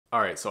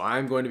Alright, so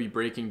I'm going to be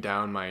breaking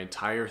down my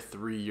entire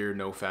 3-year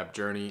NoFap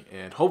journey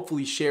and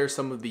hopefully share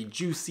some of the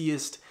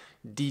juiciest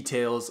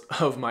details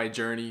of my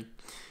journey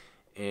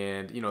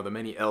and, the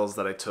many L's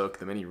that I took,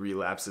 the many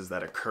relapses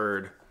that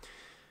occurred,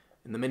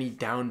 and the many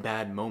down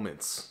bad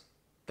moments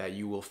that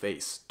you will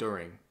face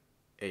during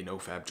a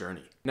NoFap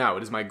journey. Now,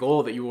 it is my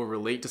goal that you will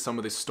relate to some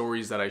of the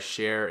stories that I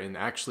share and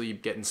actually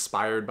get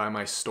inspired by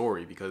my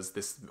story, because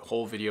this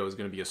whole video is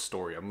going to be a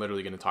story. I'm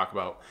literally going to talk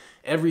about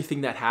everything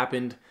that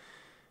happened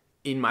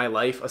in my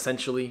life,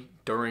 essentially,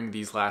 during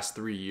these last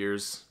 3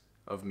 years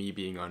of me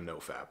being on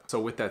NoFap. So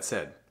with that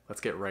said,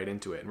 let's get right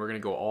into it. And we're gonna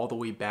go all the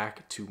way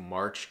back to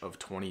March of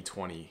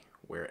 2020,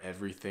 where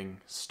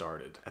everything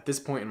started. At this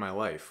point in my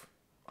life,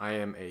 I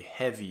am a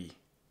heavy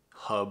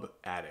hub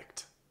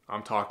addict.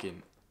 I'm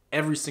talking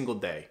every single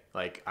day.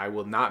 Like, I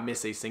will not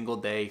miss a single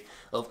day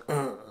of,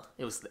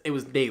 it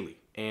was daily.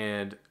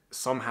 And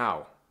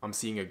somehow, I'm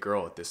seeing a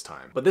girl at this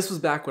time. But this was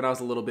back when I was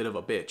a little bit of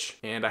a bitch,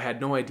 and I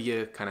had no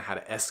idea kind of how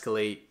to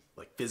escalate,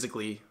 like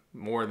physically,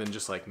 more than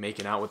just like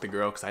making out with the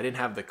girl, because I didn't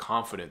have the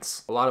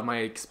confidence. A lot of my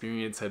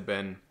experience had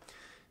been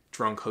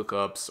drunk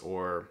hookups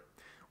or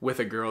with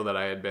a girl that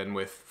I had been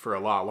with for a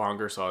lot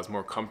longer, so I was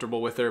more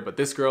comfortable with her. But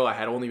this girl I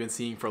had only been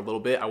seeing for a little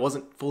bit. I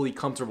wasn't fully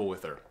comfortable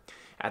with her.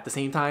 At the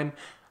same time,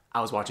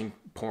 I was watching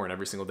porn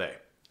every single day,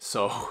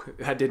 so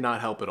that did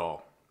not help at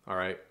all. All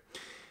right,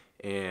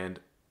 and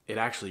it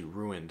actually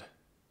ruined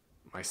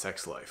my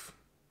sex life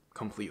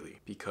completely,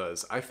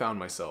 because I found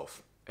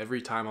myself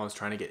every time I was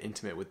trying to get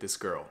intimate with this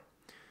girl,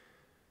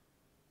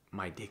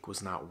 my dick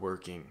was not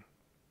working.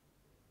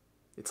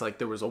 It's like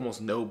there was almost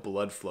no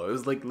blood flow. It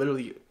was like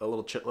literally a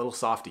little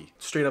softy,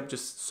 straight up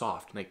just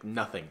soft, like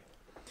nothing.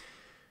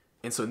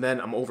 And so then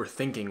I'm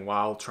overthinking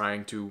while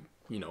trying to,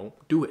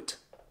 do it.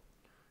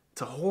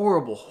 It's a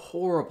horrible,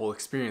 horrible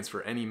experience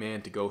for any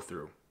man to go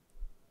through.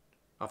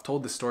 I've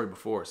told this story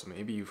before, so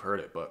maybe you've heard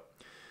it, but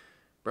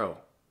bro,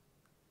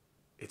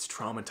 it's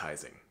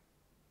traumatizing.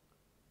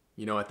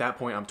 At that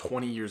point, I'm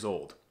 20 years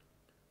old.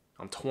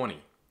 I'm 20,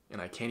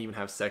 and I can't even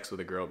have sex with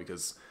a girl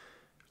because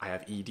I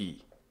have ED.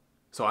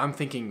 So I'm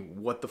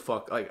thinking, what the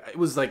fuck? Like, it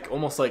was like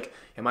almost like,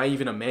 am I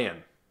even a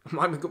man?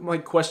 I'm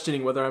like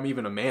questioning whether I'm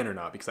even a man or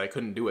not, because I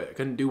couldn't do it. I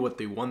couldn't do what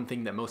the one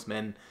thing that most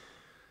men,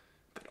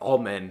 that all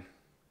men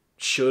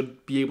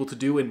should be able to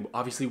do and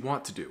obviously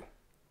want to do.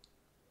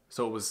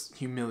 So it was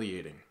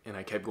humiliating, and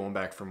I kept going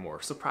back for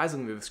more.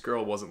 Surprisingly, this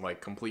girl wasn't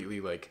like completely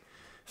like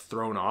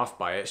thrown off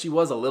by it. She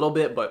was a little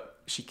bit, but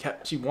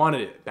she wanted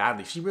it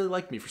badly. She really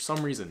liked me for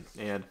some reason.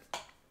 And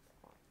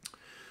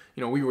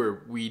we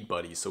were weed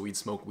buddies, so we'd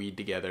smoke weed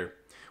together,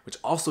 which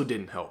also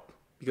didn't help,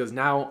 because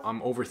now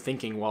I'm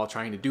overthinking while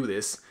trying to do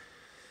this.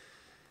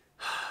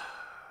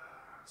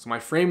 So my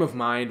frame of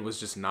mind was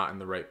just not in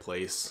the right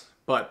place.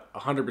 But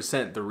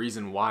 100% the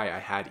reason why I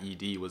had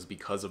ED was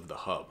because of the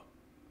hub.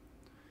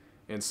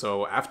 And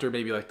so after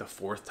maybe like the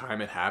 4th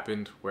time it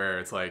happened, where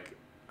it's like,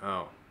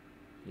 oh,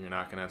 you're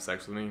not gonna have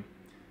sex with me?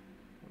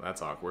 Well,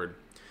 that's awkward.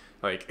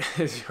 Like,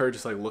 her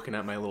just like looking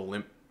at my little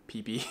limp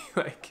pee-pee.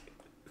 Like,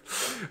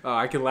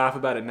 I can laugh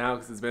about it now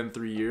because it's been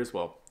 3 years.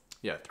 Well,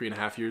 yeah,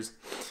 3.5 years.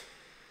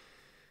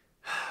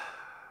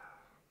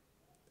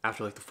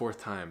 After like the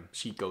 4th time,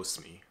 she ghosts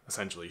me,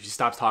 essentially. She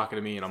stops talking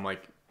to me, and I'm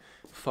like,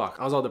 fuck.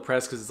 I was all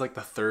depressed because it's like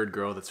the 3rd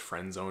girl that's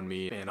friend zoned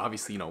me. And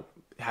obviously,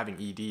 having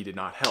ED did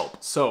not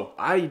help. So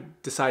I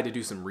decided to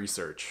do some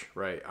research,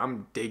 right?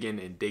 I'm digging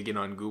and digging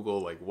on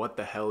Google, like, what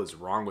the hell is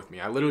wrong with me?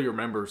 I literally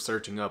remember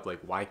searching up, like,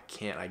 why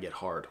can't I get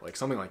hard? Like,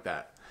 something like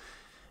that.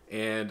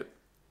 And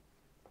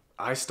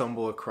I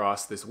stumble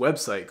across this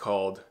website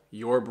called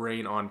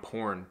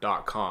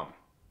yourbrainonporn.com.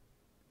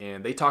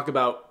 And they talk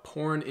about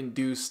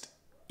porn-induced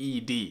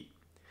ED.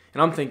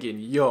 And I'm thinking,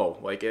 yo,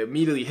 like, it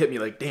immediately hit me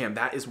like, damn,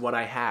 that is what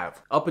I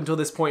have. Up until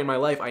this point in my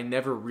life, I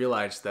never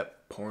realized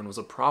that porn was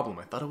a problem.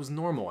 I thought it was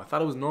normal. I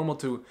thought it was normal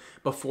to,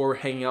 before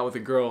hanging out with a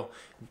girl,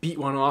 beat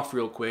one off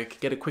real quick,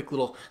 get a quick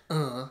little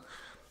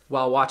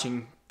while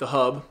watching the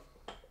hub,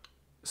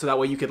 so that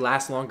way you could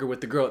last longer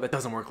with the girl. That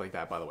doesn't work like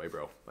that, by the way,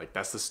 bro. Like,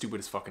 that's the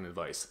stupidest fucking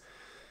advice.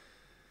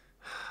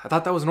 I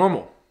thought that was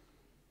normal.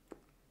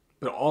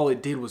 But all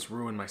it did was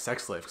ruin my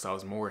sex life, because I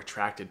was more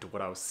attracted to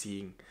what I was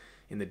seeing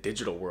in the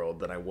digital world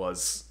than I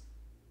was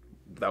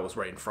that was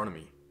right in front of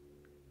me.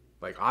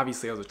 Like,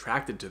 obviously I was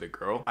attracted to the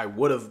girl. I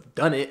would have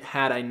done it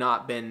had I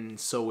not been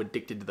so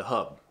addicted to the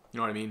hub. You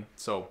know what I mean?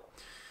 So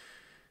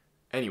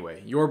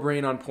anyway,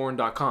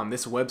 yourbrainonporn.com,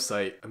 this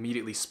website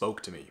immediately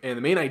spoke to me. And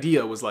the main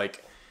idea was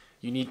like,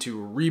 you need to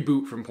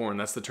reboot from porn.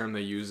 That's the term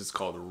they use. It's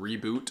called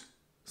reboot.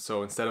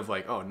 So instead of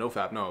like, oh,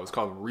 NoFap, no, it's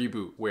called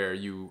reboot, where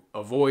you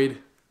avoid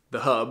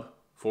the hub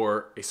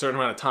for a certain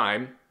amount of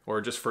time, or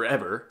just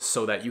forever,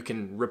 so that you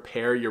can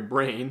repair your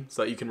brain,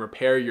 so that you can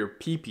repair your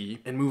pee-pee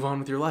and move on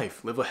with your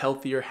life, live a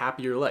healthier,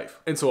 happier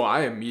life. And so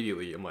I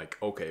immediately am like,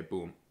 okay,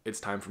 boom, it's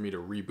time for me to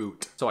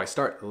reboot. So I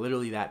start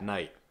literally that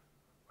night.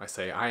 I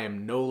say, I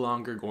am no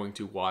longer going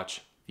to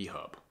watch the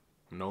hub.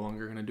 I'm no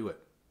longer gonna do it.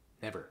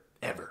 Never,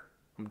 ever.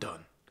 I'm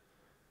done.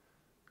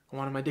 I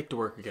wanted my dick to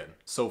work again.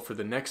 So for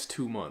the next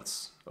 2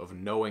 months of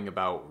knowing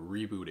about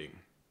rebooting,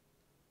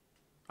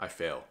 I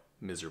fail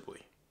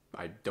miserably.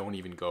 I don't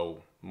even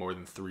go more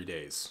than 3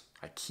 days.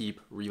 I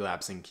keep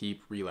relapsing,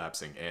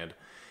 and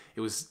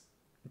it was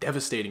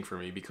devastating for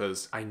me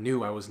because I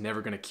knew I was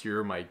never going to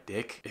cure my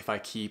dick if I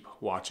keep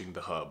watching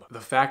the hub. The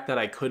fact that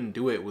I couldn't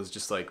do it was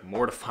just like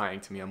mortifying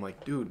to me. I'm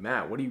like, dude,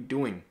 Matt, what are you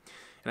doing?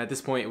 And at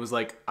this point, it was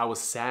like I was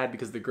sad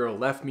because the girl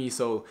left me,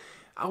 so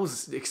I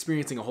was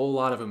experiencing a whole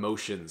lot of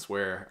emotions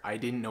where I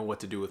didn't know what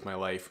to do with my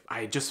life.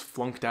 I had just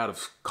flunked out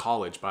of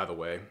college, by the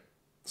way.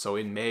 So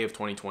in May of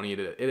 2020,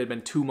 it had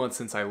been 2 months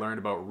since I learned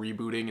about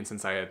rebooting and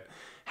since I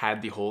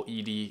had the whole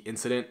ED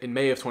incident. In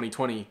May of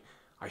 2020,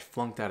 I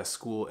flunked out of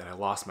school and I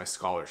lost my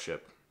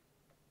scholarship.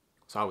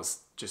 So I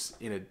was just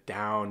in a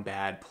down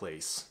bad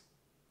place.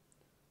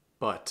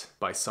 But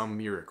by some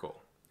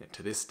miracle, and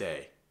to this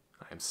day,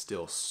 I am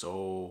still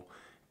so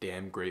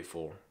damn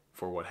grateful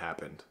for what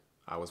happened.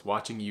 I was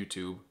watching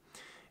YouTube,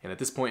 and at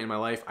this point in my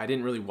life, I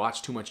didn't really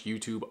watch too much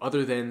YouTube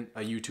other than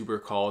a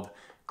YouTuber called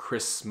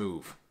Chris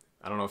Smoove.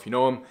 I don't know if you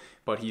know him,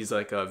 but he's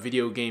like a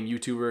video game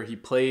YouTuber. He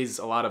plays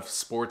a lot of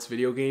sports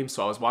video games,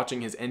 so I was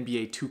watching his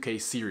NBA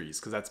 2K series,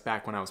 because that's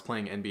back when I was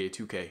playing NBA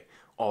 2K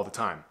all the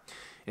time.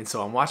 And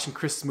so I'm watching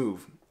Chris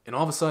Smoove, and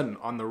all of a sudden,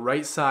 on the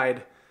right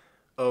side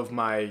of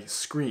my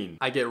screen,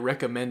 I get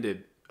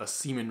recommended a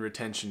semen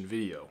retention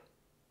video.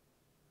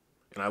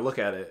 And I look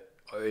at it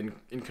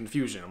in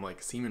confusion. I'm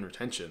like, semen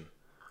retention?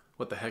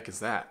 What the heck is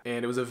that?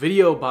 And it was a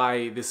video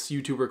by this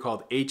YouTuber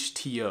called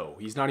HTO.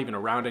 He's not even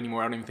around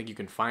anymore. I don't even think you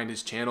can find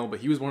his channel, but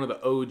he was one of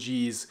the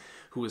OGs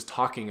who was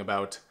talking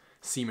about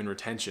semen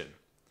retention.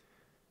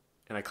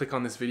 And I click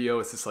on this video,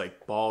 it's this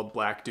like bald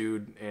black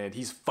dude, and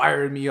he's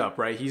firing me up,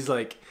 right? He's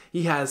like,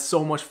 he has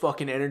so much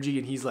fucking energy,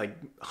 and he's like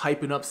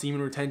hyping up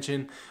semen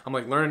retention. I'm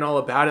like learning all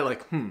about it,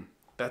 like,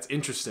 that's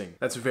interesting.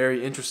 That's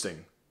very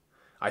interesting.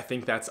 I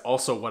think that's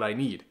also what I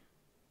need.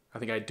 I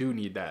think I do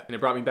need that. And it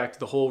brought me back to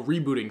the whole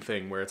rebooting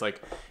thing where it's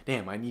like,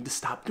 damn, I need to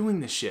stop doing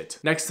this shit.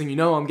 Next thing you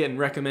know, I'm getting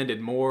recommended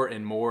more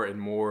and more and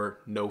more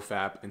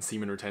NoFap and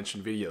semen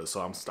retention videos.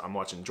 So I'm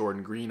watching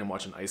Jordan Green, I'm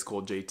watching Ice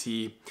Cold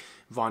JT,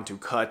 Vaughn to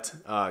Cut,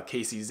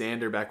 Casey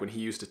Xander back when he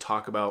used to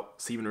talk about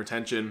semen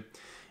retention.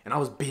 And I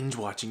was binge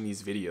watching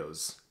these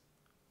videos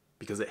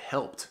because it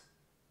helped.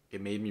 It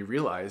made me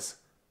realize,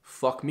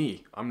 fuck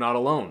me, I'm not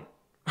alone.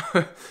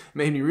 It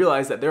made me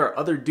realize that there are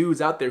other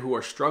dudes out there who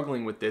are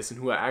struggling with this and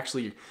who are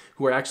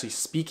actually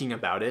speaking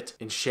about it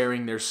and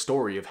sharing their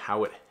story of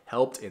how it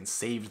helped and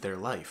saved their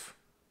life.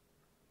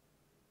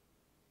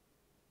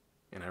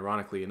 And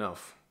ironically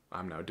enough,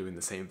 I'm now doing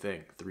the same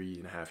thing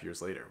 3.5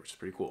 years later, which is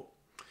pretty cool.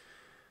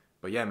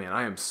 But yeah, man,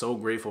 I am so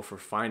grateful for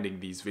finding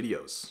these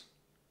videos.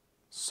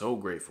 So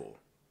grateful.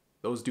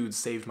 Those dudes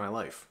saved my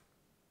life.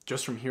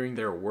 Just from hearing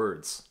their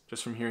words,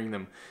 just from hearing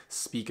them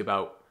speak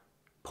about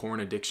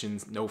porn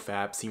addictions,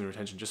 NoFap, semen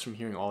retention, just from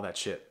hearing all that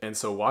shit. And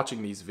so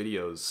watching these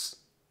videos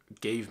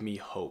gave me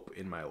hope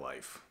in my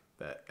life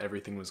that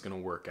everything was gonna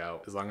work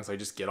out as long as I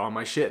just get on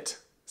my shit.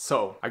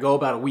 So I go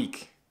about a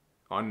week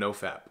on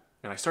NoFap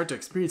and I start to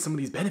experience some of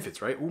these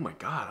benefits, right? Oh my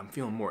God, I'm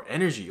feeling more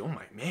energy. Oh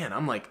my man,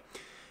 I'm like,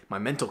 my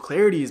mental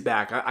clarity is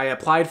back. I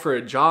applied for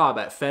a job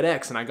at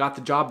FedEx and I got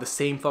the job the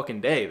same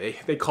fucking day.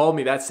 They called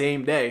me that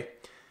same day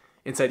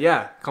and said,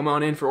 yeah, come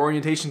on in for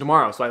orientation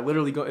tomorrow. So I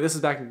literally go, this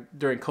is back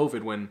during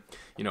COVID when,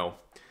 you know,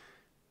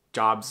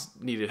 jobs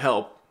needed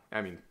help.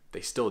 I mean,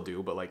 they still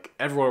do, but like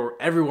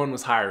everyone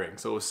was hiring.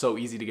 So it was so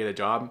easy to get a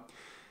job.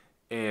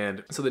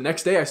 And so the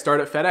next day I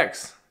started at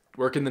FedEx,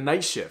 working the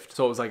night shift.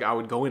 So it was like I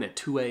would go in at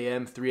 2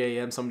 a.m., 3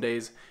 a.m. some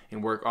days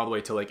and work all the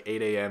way till like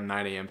 8 a.m.,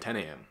 9 a.m., 10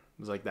 a.m.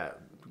 It was like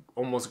that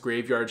almost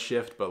graveyard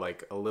shift, but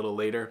like a little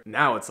later.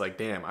 Now it's like,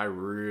 damn, I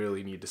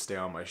really need to stay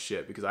on my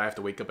shit because I have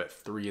to wake up at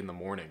 3 in the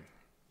morning.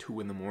 2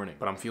 in the morning.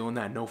 But I'm feeling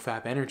that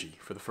NoFap energy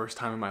for the first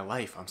time in my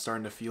life. I'm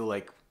starting to feel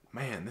like,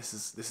 man, this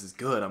is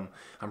good. I'm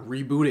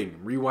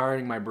rebooting,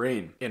 rewiring my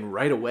brain. And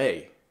right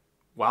away,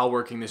 while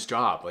working this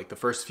job, like the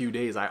first few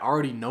days, I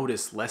already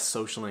noticed less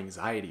social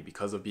anxiety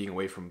because of being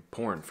away from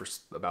porn for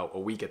about a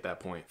week at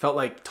that point. Felt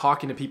like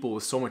talking to people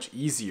was so much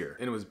easier,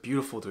 and it was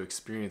beautiful to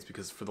experience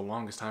because for the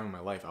longest time in my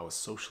life, I was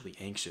socially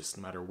anxious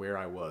no matter where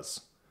I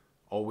was,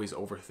 always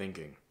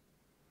overthinking.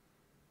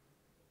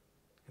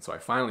 So I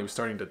finally was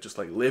starting to just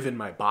like live in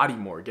my body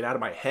more, get out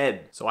of my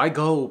head. So I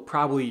go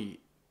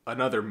probably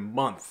another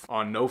month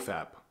on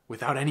NoFap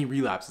without any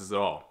relapses at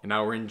all. And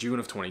now we're in June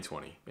of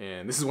 2020.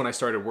 And this is when I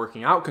started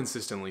working out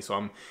consistently. So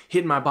I'm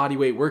hitting my body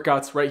weight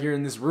workouts right here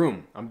in this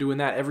room. I'm doing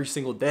that every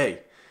single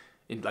day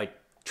and like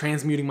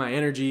transmuting my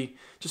energy,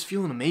 just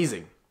feeling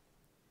amazing.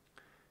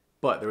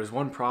 But there was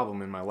one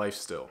problem in my life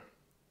still,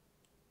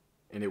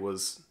 and it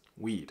was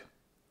weed.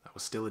 I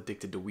was still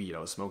addicted to weed. I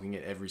was smoking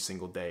it every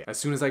single day. As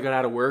soon as I got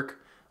out of work,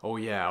 oh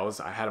yeah,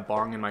 I had a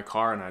bong in my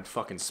car and I'd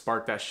fucking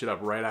spark that shit up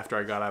right after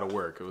I got out of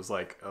work. It was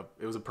like,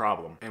 it was a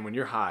problem. And when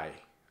you're high,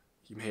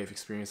 you may have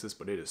experienced this,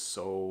 but it is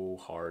so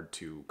hard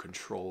to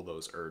control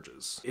those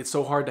urges. It's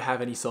so hard to have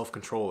any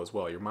self-control as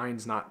well. Your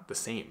mind's not the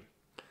same.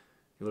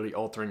 You're literally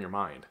altering your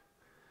mind.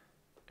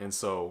 And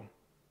so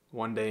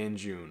one day in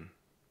June,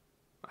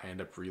 I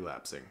end up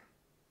relapsing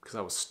because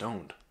I was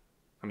stoned.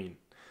 I mean,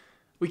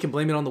 We can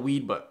blame it on the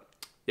weed, but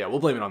yeah, we'll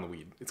blame it on the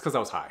weed. It's because I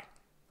was high.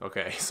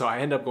 Okay, so I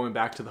end up going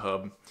back to the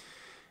hub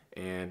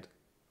and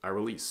I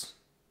release.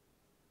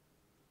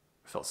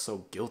 I felt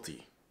so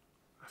guilty.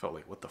 I felt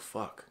like, what the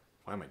fuck?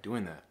 Why am I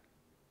doing that?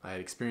 I had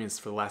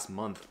experienced for the last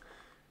month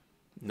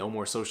no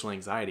more social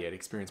anxiety. I had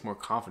experienced more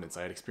confidence.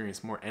 I had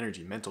experienced more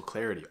energy, mental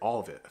clarity,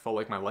 all of it. I felt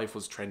like my life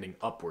was trending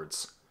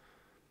upwards.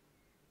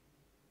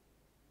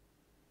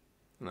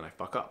 And then I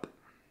fuck up.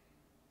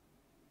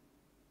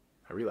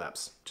 I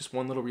relapse. Just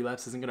one little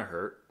relapse isn't gonna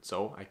hurt,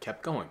 so I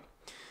kept going.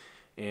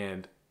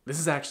 And this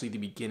is actually the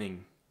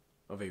beginning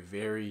of a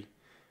very,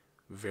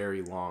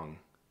 very long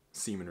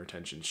semen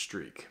retention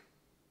streak.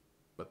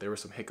 But there were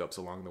some hiccups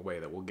along the way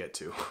that we'll get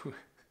to.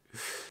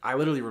 I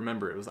literally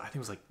remember I think it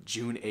was like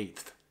June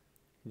 8th.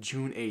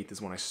 June 8th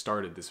is when I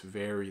started this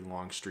very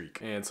long streak.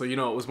 And so, it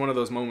was one of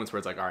those moments where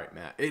it's like, all right,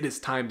 Matt, it is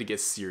time to get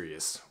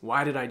serious.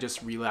 Why did I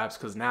just relapse?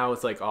 Because now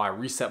it's like, oh, I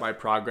reset my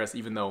progress,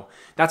 even though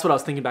that's what I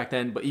was thinking back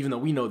then. But even though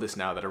we know this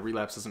now, that a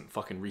relapse doesn't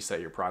fucking reset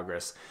your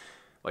progress.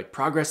 Like,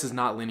 progress is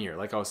not linear,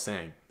 like I was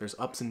saying. There's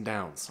ups and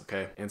downs,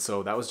 okay? And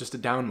so that was just a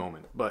down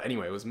moment. But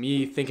anyway, it was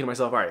me thinking to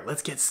myself, all right,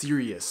 let's get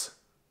serious.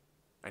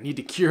 I need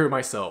to cure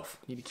myself.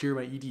 I need to cure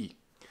my ED.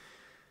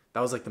 That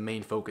was like the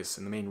main focus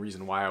and the main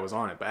reason why I was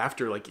on it. But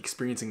after like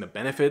experiencing the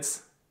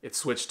benefits, it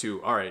switched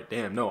to, all right,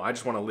 damn, no, I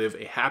just want to live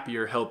a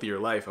happier, healthier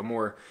life, a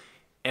more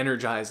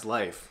energized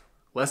life.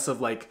 Less of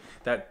like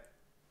that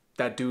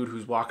dude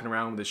who's walking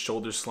around with his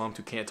shoulders slumped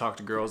who can't talk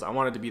to girls. I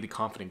wanted to be the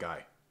confident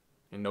guy.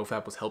 And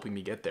NoFap was helping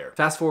me get there.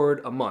 Fast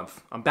forward a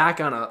month. I'm back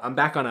on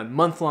a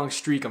month-long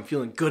streak. I'm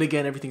feeling good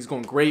again. Everything's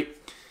going great.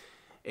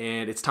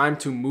 And it's time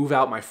to move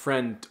out my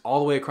friend all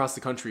the way across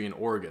the country in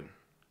Oregon.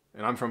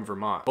 And I'm from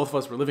Vermont. Both of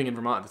us were living in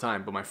Vermont at the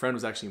time, but my friend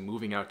was actually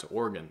moving out to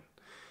Oregon.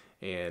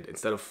 And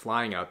instead of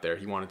flying out there,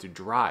 he wanted to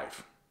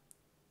drive.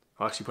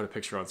 I'll actually put a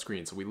picture on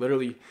screen. So we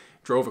literally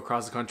drove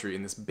across the country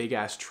in this big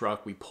ass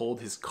truck. We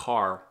pulled his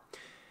car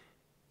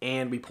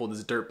and we pulled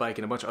his dirt bike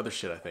and a bunch of other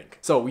shit, I think.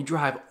 So we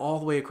drive all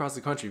the way across the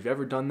country. If you've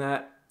ever done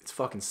that, it's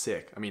fucking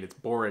sick. I mean, it's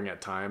boring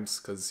at times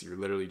because you're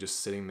literally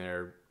just sitting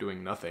there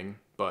doing nothing.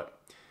 But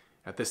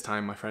at this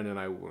time, my friend and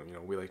I,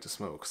 we like to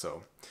smoke.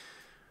 So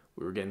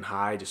we were getting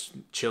high, just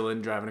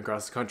chilling, driving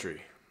across the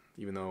country.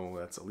 Even though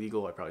that's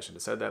illegal, I probably shouldn't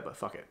have said that, but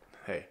fuck it.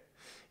 Hey,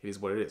 it is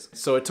what it is.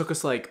 So it took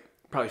us like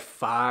probably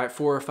 4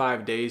 or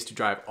 5 days to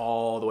drive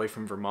all the way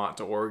from Vermont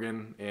to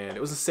Oregon. And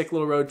it was a sick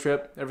little road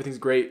trip. Everything's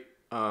great.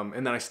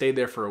 And then I stayed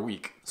there for a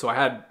week. So I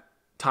had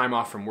time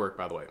off from work,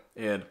 by the way.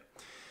 And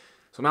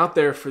so I'm out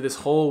there for this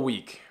whole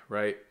week,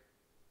 right?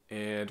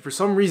 And for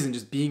some reason,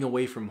 just being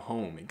away from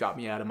home, it got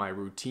me out of my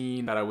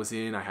routine that I was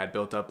in. I had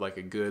built up like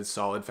a good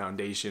solid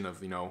foundation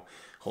of,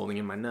 holding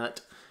in my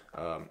nut,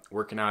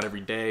 working out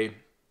every day.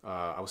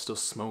 I was still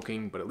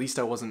smoking, but at least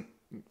I wasn't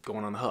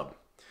going on the hub.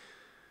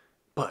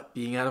 But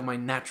being out of my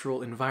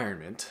natural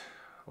environment,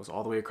 I was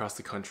all the way across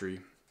the country.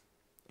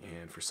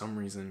 And for some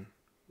reason,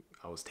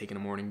 I was taking a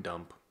morning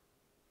dump.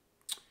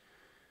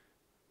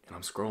 And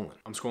I'm scrolling.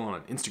 I'm scrolling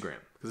on Instagram.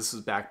 Because this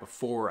is back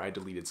before I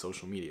deleted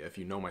social media. If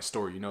you know my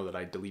story, you know that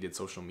I deleted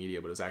social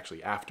media, but it was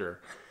actually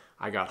after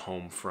I got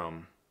home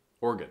from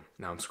Oregon.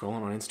 Now I'm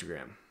scrolling on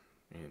Instagram.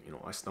 And,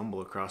 I stumble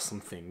across some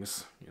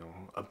things,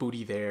 a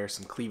booty there,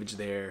 some cleavage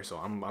there. So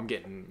I'm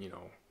getting,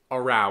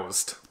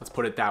 aroused. Let's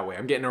put it that way.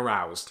 I'm getting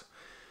aroused.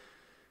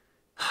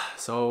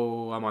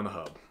 So I'm on the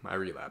hub. I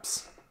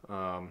relapse.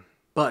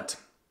 But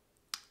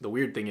the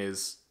weird thing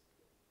is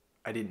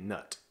I didn't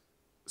nut.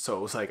 So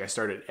it was like I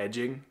started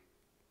edging.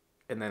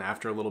 And then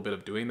after a little bit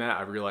of doing that,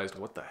 I realized,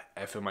 what the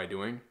F am I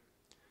doing?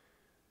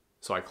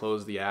 So I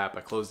closed the app.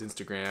 I closed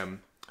Instagram.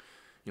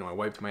 I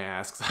wiped my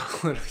ass because I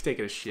was literally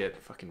taking a shit.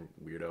 Fucking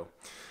weirdo.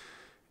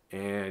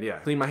 And yeah,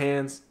 cleaned my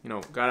hands,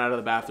 got out of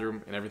the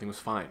bathroom and everything was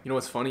fine.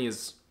 What's funny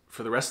is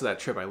for the rest of that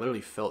trip, I literally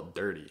felt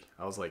dirty.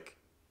 I was like,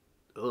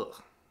 ugh,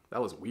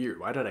 that was weird.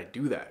 Why did I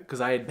do that?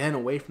 Because I had been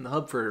away from the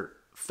hub for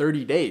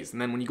 30 days.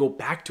 And then when you go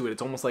back to it,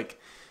 it's almost like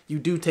you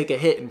do take a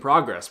hit in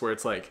progress where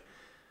it's like,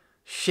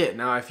 shit,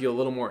 now I feel a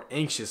little more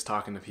anxious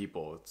talking to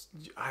people.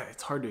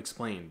 It's hard to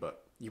explain,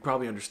 but you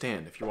probably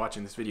understand. If you're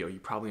watching this video, you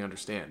probably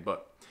understand.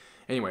 But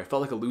anyway, I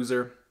felt like a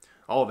loser,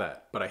 all of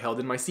that, but I held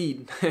in my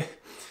seed.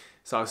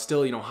 So I was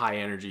still, high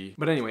energy.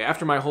 But anyway,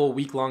 after my whole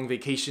week-long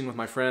vacation with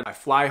my friend, I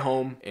fly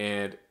home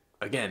and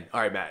again,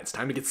 all right, Matt, it's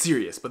time to get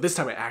serious. But this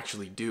time I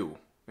actually do.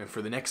 And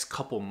for the next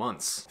couple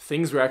months,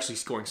 things were actually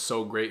going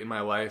so great in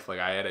my life. Like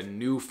I had a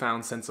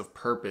newfound sense of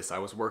purpose. I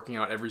was working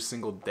out every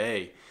single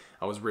day.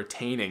 I was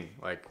retaining,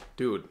 like,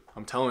 dude,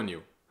 I'm telling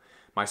you,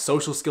 my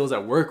social skills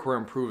at work were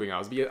improving. I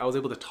was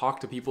able to talk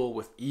to people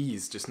with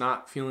ease, just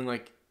not feeling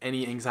like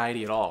any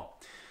anxiety at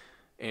all.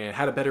 And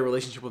had a better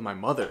relationship with my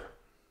mother.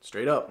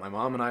 Straight up, my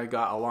mom and I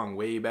got along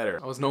way better.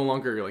 I was no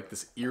longer like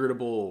this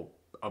irritable,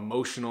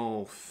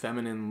 emotional,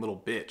 feminine little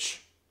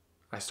bitch.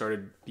 I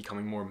started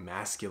becoming more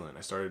masculine.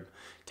 I started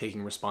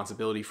taking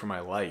responsibility for my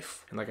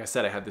life. And like I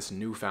said, I had this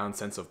newfound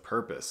sense of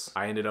purpose.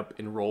 I ended up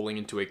enrolling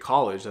into a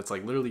college that's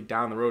like literally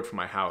down the road from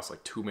my house,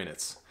 like 2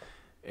 minutes.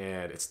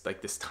 And it's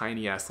like this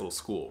tiny ass little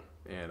school.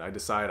 and I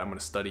decided I'm going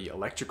to study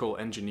electrical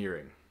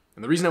engineering.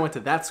 And the reason I went to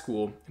that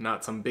school,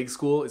 not some big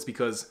school, is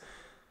because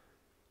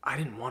I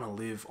didn't want to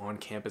live on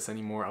campus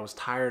anymore. I was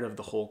tired of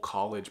the whole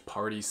college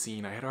party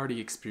scene. I had already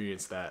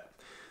experienced that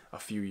a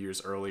couple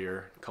years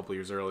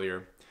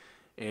earlier.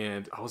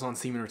 And I was on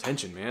semen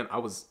retention, man. I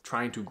was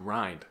trying to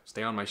grind,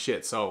 stay on my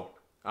shit. So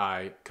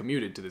I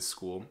commuted to this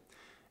school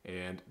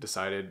and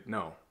decided,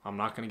 no, I'm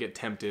not going to get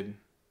tempted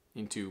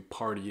into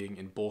partying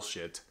and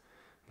bullshit.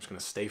 I'm just going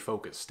to stay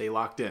focused, stay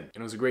locked in. And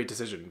it was a great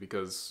decision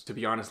because, to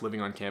be honest,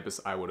 living on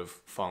campus, I would have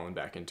fallen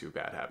back into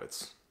bad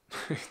habits.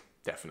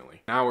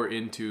 Definitely. Now we're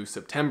into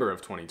September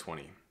of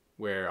 2020,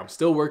 where I'm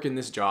still working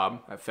this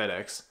job at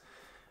FedEx.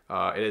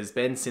 It has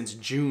been since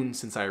June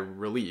since I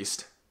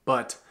released,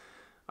 but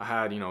I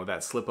had,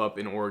 that slip up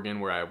in Oregon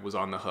where I was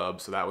on the hub,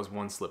 so that was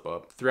one slip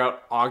up.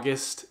 Throughout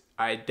August,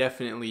 I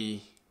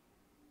definitely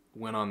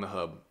went on the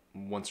hub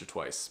once or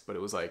twice, but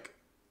it was like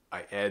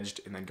I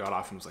edged and then got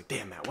off and was like,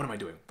 damn, Matt, what am I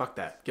doing? Fuck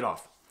that, get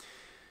off.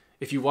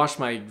 If you watched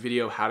my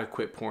video, How to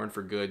Quit Porn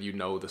for Good, you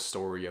know the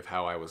story of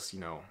how I was,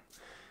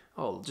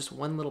 oh, just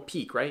one little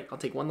peek, right? I'll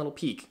take one little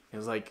peek. It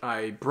was like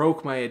I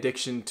broke my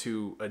addiction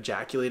to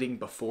ejaculating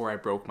before I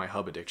broke my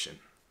hub addiction,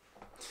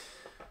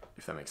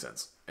 if that makes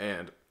sense.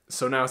 And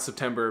so now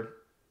September,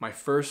 my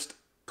first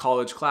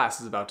college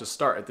class is about to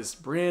start at this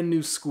brand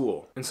new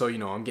school. And so,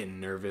 I'm getting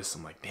nervous.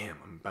 I'm like, damn,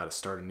 I'm about to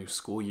start a new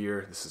school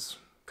year. This is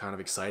kind of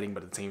exciting,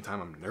 but at the same time,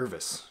 I'm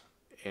nervous.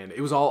 And it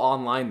was all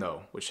online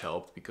though, which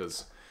helped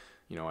because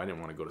I didn't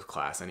want to go to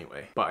class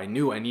anyway. But I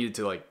knew I needed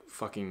to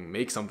fucking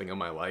make something of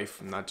my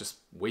life and not just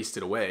waste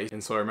it away.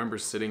 And so I remember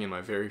sitting in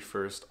my very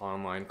first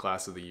online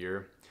class of the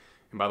year.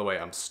 And by the way,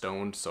 I'm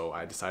stoned, so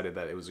I decided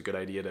that it was a good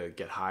idea to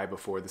get high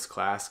before this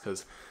class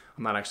because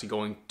I'm not actually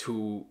going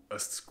to a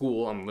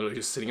school. I'm literally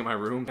just sitting in my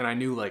room. And I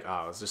knew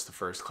it's just the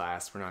first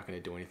class. We're not going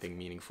to do anything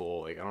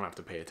meaningful. I don't have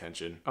to pay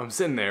attention. I'm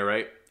sitting there,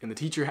 right? And the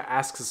teacher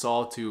asks us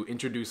all to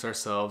introduce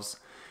ourselves.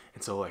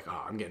 And so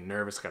I'm getting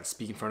nervous. I got to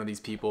speak in front of these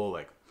people.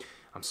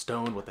 I'm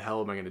stoned. What the hell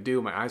am I going to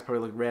do? My eyes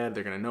probably look red.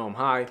 They're going to know I'm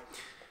high.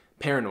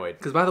 Paranoid.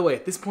 Because by the way,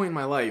 at this point in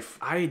my life,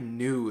 I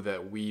knew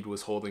that weed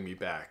was holding me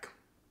back.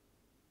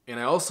 And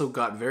I also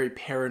got very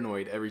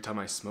paranoid every time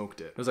I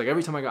smoked it. It was like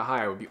every time I got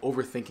high, I would be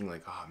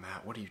overthinking oh,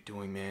 Matt, what are you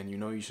doing, man?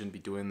 You shouldn't be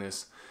doing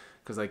this.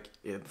 Because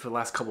for the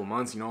last couple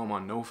months, I'm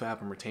on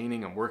NoFap, I'm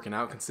retaining, I'm working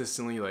out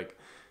consistently.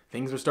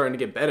 Things were starting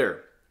to get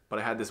better. But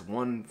I had this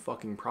one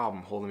fucking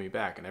problem holding me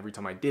back. And every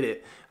time I did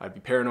it, I'd be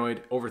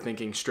paranoid,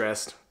 overthinking,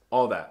 stressed,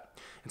 all that.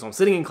 And so I'm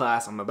sitting in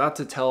class, I'm about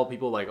to tell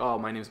people oh,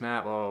 my name's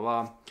Matt, blah, blah,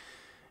 blah.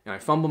 And I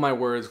fumble my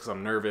words because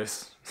I'm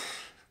nervous.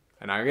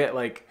 And I get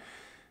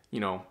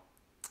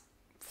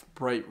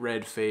bright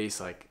red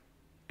face.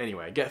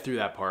 Anyway, I get through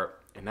that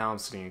part. And now I'm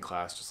sitting in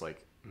class just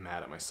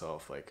mad at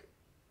myself.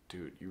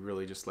 Dude, you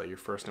really just let your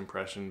first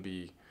impression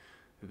be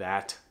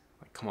that?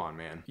 Come on,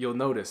 man. You'll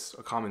notice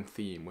a common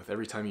theme with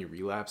every time you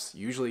relapse.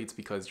 Usually it's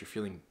because you're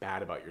feeling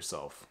bad about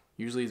yourself.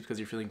 Usually it's because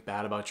you're feeling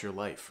bad about your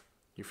life.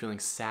 You're feeling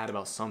sad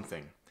about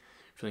something.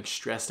 Feeling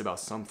stressed about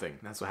something.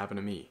 That's what happened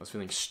to me. I was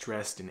feeling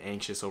stressed and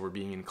anxious over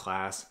being in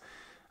class.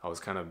 I was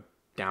kind of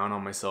down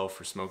on myself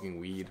for smoking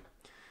weed.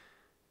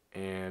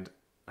 And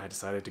I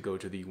decided to go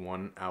to the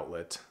one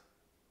outlet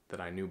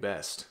that I knew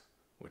best,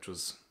 which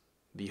was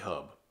the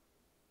hub.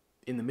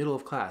 In the middle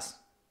of class,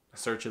 I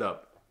search it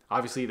up.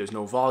 Obviously, there's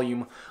no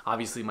volume.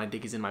 Obviously, my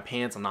dick is in my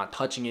pants. I'm not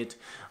touching it.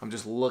 I'm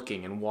just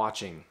looking and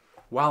watching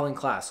while in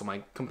class. So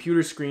my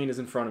computer screen is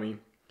in front of me,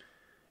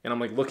 and I'm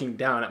looking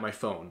down at my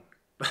phone.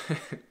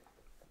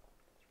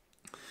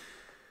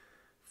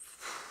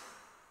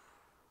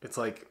 It's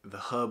the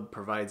hub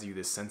provides you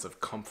this sense of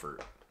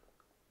comfort,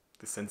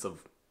 this sense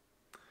of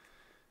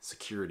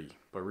security,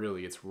 but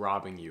really it's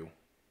robbing you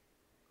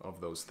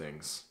of those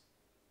things.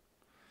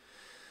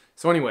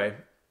 So anyway,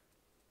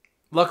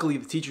 luckily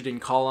the teacher didn't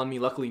call on me.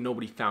 Luckily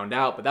nobody found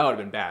out, but that would have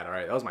been bad, all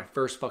right? That was my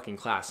first fucking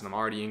class, and I'm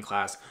already in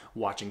class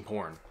watching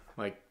porn.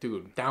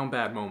 Dude, down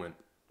bad moment.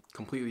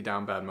 Completely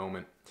down bad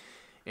moment.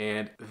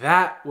 And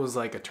that was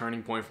a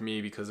turning point for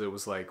me because it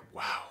was wow.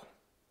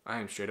 I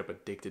am straight up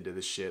addicted to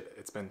this shit.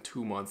 It's been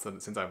 2 months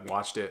since I've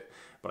watched it,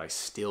 but I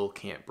still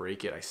can't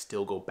break it. I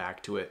still go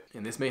back to it.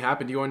 And this may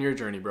happen to you on your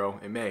journey, bro.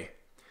 It may.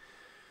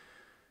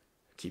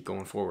 Keep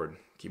going forward.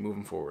 Keep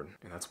moving forward.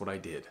 And that's what I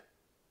did.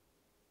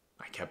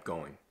 I kept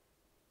going.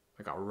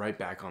 I got right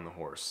back on the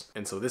horse.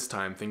 And so this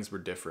time, things were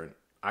different.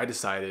 I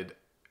decided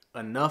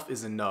enough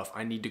is enough.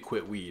 I need to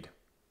quit weed.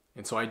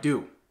 And so I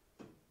do.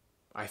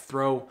 I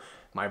throw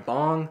my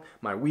bong,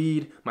 my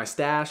weed, my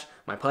stash,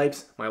 my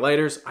pipes, my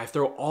lighters. I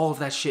throw all of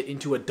that shit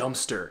into a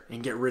dumpster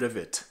and get rid of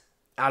it.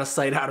 Out of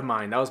sight, out of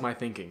mind. That was my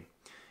thinking.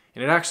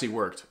 And it actually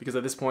worked because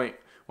at this point,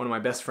 one of my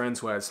best friends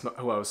who I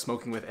was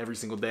smoking with every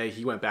single day,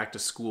 he went back to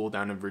school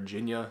down in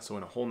Virginia, so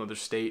in a whole nother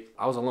state.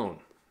 I was alone.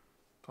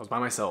 I was by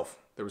myself.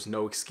 There was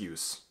no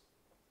excuse.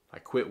 I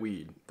quit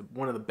weed.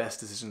 One of the best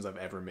decisions I've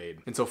ever made.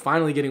 And so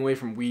finally getting away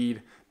from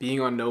weed, being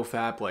on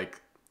NoFap,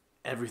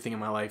 everything in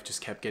my life just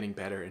kept getting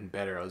better and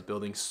better. I was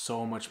building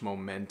so much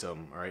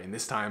momentum, all right? And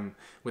this time,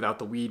 without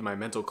the weed, my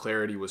mental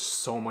clarity was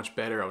so much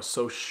better. I was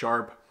so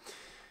sharp.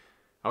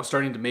 I was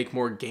starting to make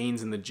more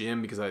gains in the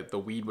gym because the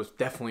weed was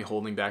definitely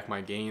holding back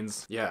my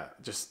gains. Yeah,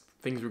 just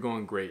things were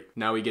going great.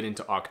 Now we get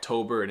into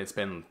October and it's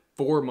been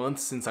 4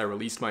 months since I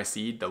released my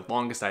seed, the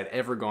longest I'd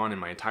ever gone in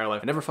my entire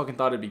life. I never fucking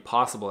thought it'd be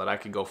possible that I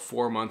could go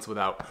 4 months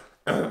without,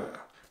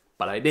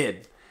 but I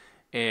did.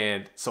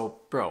 And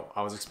so, bro,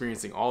 I was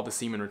experiencing all the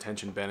semen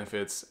retention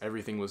benefits.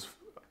 Everything was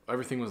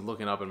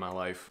looking up in my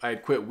life. I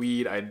had quit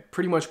weed. I'd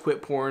pretty much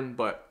quit porn,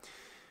 but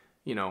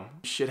you know,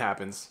 shit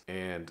happens,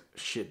 and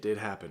shit did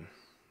happen.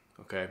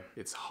 Okay,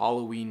 it's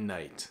Halloween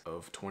night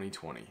of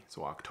 2020,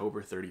 so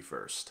October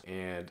 31st.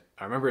 And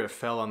I remember it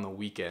fell on the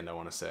weekend, I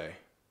want to say.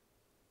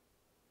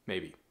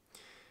 Maybe.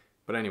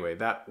 But anyway,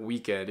 that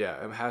weekend,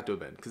 yeah, it had to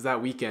have been. Because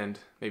that weekend,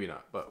 maybe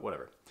not, but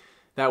whatever.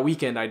 That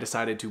weekend, I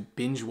decided to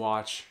binge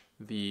watch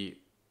the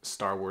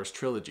Star Wars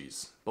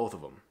trilogies, both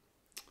of them.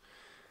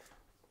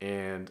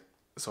 And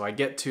so I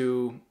get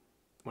to,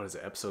 what is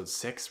it, episode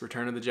 6,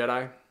 Return of the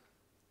Jedi?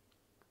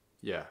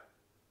 Yeah.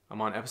 I'm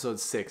on episode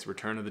 6,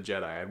 Return of the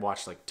Jedi. I'd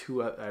watched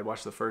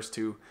the first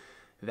 2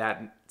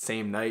 that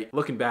same night.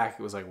 Looking back,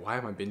 it was like, why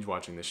am I binge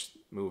watching this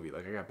movie?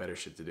 Like, I got better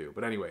shit to do.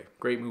 But anyway,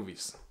 great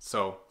movies.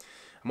 So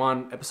I'm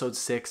on episode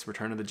 6,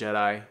 Return of the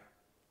Jedi,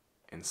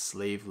 and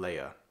Slave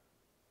Leia,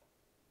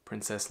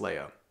 Princess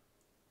Leia,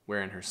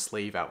 wearing her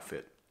slave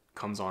outfit,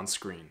 comes on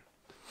screen.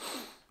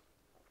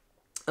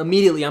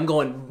 Immediately, I'm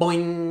going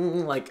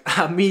boing, like,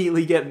 I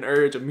immediately get an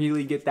urge,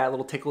 immediately get that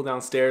little tickle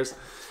downstairs.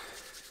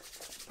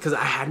 Because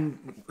I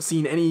hadn't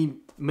seen any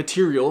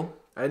material,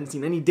 I hadn't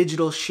seen any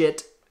digital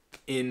shit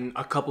in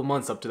a couple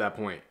months up to that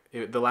point.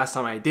 The last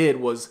time I did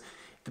was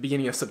the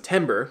beginning of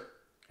September,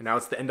 and now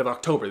it's the end of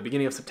October. The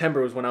beginning of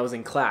September was when I was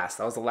in class.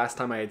 That was the last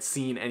time I had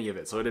seen any of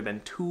it. So it had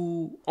been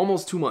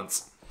almost 2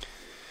 months.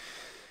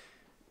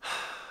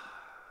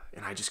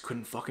 And I just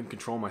couldn't fucking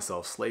control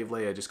myself. Slave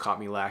Leia just caught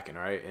me lacking,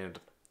 all right?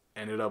 And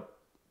ended up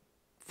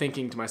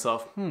thinking to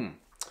myself,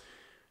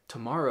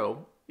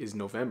 tomorrow is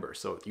November,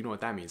 so you know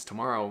what that means.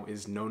 Tomorrow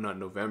is No Nut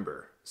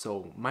November,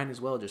 so might as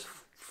well just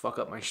fuck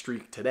up my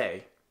streak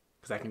today,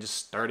 because I can just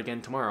start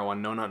again tomorrow on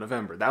No Nut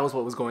November. That was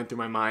what was going through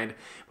my mind,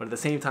 but at the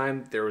same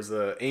time, there was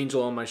an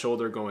angel on my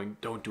shoulder going,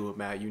 don't do it,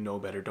 Matt, you know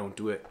better, don't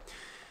do it.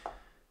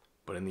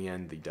 But in the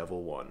end, the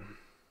devil won,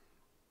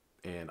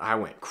 and I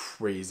went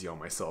crazy on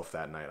myself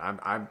that night.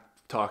 I'm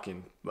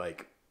talking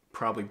like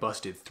probably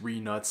busted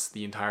 3 nuts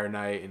the entire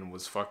night and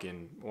was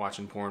fucking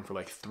watching porn for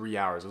like 3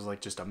 hours. It was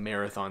like just a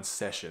marathon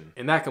session.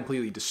 And that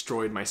completely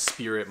destroyed my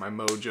spirit, my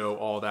mojo,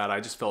 all that. I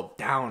just felt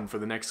down for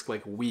the next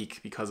like week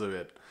because of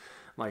it.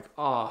 Like,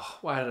 oh,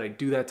 why did I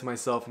do that to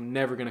myself? I'm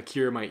never gonna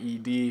cure my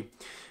ED.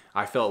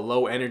 I felt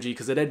low energy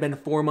because it had been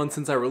 4 months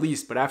since I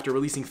released, but after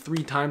releasing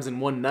 3 times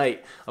in one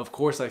night, of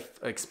course I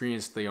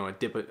experienced, you know,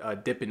 a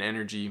dip in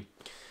energy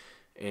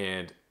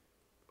and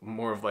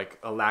more of like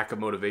a lack of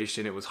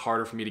motivation. It was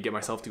harder for me to get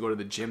myself to go to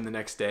the gym the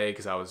next day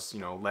because I was,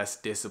 you know, less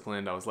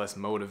disciplined. I was less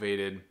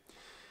motivated.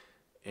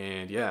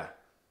 And yeah,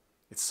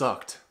 it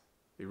sucked.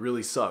 It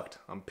really sucked.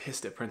 I'm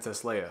pissed at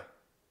Princess Leia.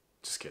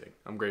 Just kidding.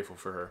 I'm grateful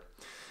for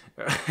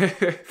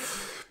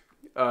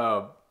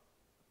her.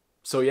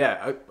 So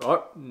yeah,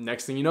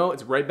 next thing you know,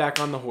 it's right back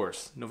on the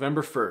horse.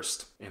 November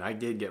 1st. And I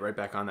did get right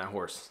back on that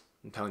horse.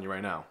 I'm telling you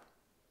right now.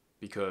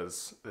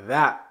 Because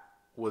that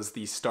was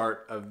the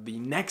start of the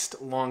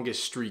next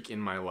longest streak in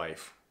my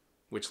life,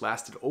 which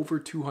lasted over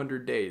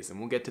 200 days. And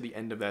we'll get to the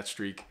end of that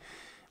streak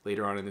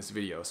later on in this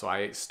video. So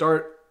I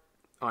start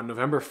on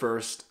November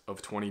 1st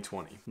of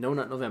 2020. No,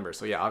 not November.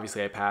 So yeah,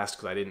 obviously I passed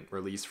because I didn't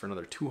release for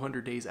another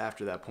 200 days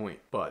after that point.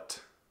 But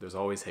there's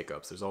always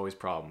hiccups. There's always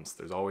problems.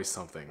 There's always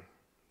something.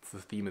 It's the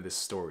theme of this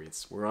story.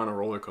 We're on a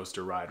roller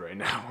coaster ride right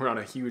now. We're on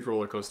a huge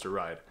roller coaster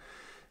ride.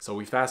 So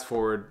we fast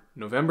forward.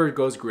 November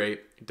goes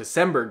great.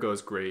 December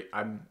goes great.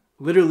 I'm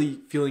literally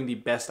feeling the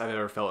best I've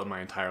ever felt in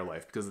my entire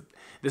life because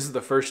this is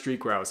the first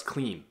streak where I was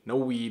clean. No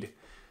weed,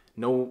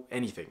 no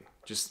anything.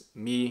 Just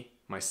me,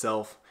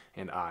 myself,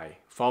 and I,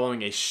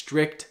 following a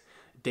strict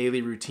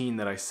daily routine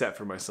that I set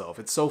for myself.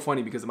 It's so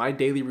funny because my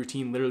daily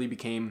routine literally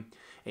became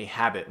a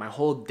habit. My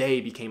whole day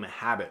became a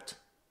habit.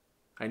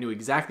 I knew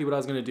exactly what I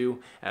was going to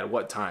do at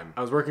what time.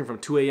 I was working from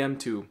 2 a.m.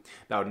 to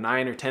about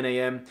 9 or 10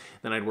 a.m.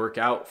 Then I'd work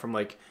out from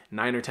like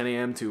 9 or 10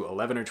 a.m. to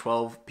 11 or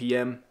 12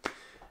 p.m.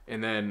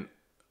 And then,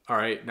 all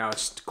right, now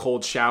it's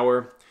cold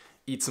shower,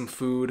 eat some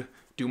food,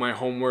 do my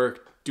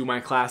homework, do my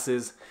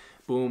classes.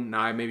 Boom, now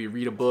I maybe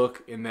read a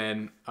book, and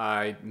then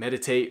I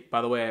meditate.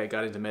 By the way, I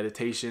got into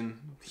meditation,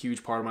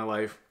 huge part of my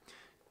life,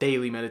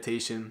 daily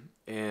meditation,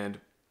 and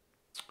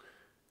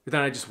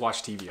then I just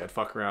watch TV. I'd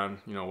fuck around,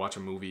 you know, watch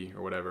a movie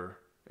or whatever,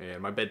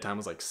 and my bedtime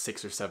was like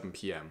 6 or 7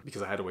 p.m.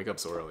 because I had to wake up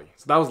so early.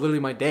 So that was literally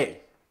my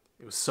day.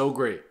 It was so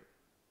great.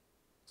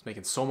 I was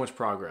making so much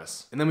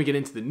progress. And then we get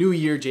into the new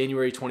year,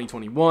 January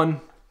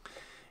 2021,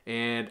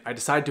 and I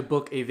decided to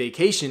book a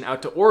vacation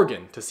out to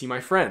Oregon to see my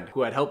friend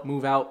who had helped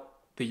move out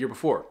the year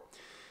before.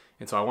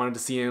 And so I wanted to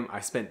see him. I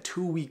spent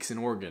 2 weeks in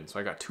Oregon. So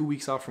I got 2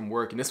 weeks off from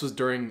work. And this was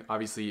during,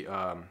 obviously,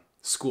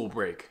 school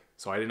break.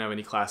 So I didn't have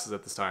any classes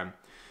at this time.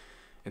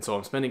 And so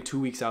I'm spending 2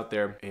 weeks out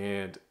there.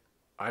 And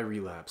I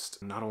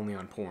relapsed not only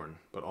on porn,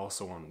 but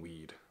also on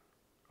weed.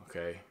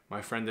 Okay,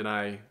 my friend and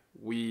I,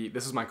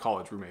 this is my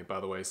college roommate, by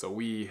the way, so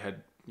we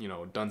had,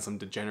 done some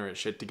degenerate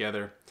shit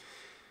together,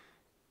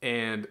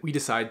 and we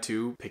decided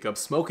to pick up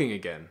smoking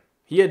again.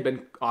 He had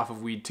been off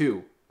of weed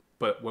too,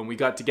 but when we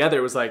got together,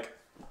 it was like,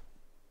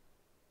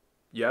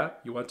 yeah,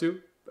 you want to?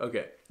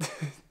 Okay.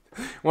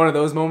 One of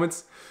those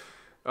moments.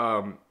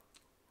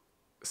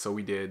 So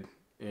we did,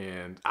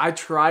 and I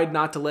tried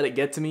not to let it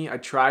get to me. I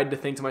tried to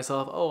think to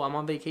myself, oh, I'm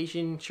on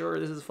vacation, sure,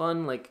 this is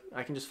fun, like,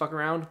 I can just fuck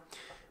around.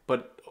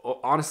 But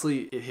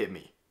honestly, it hit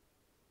me.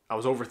 I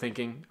was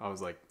overthinking. I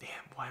was like,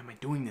 damn, why am I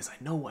doing this? I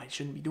know I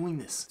shouldn't be doing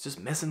this. It's just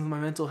messing with my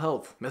mental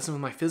health, messing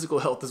with my physical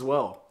health as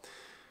well.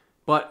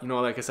 But,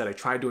 like I said, I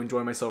tried to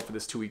enjoy myself for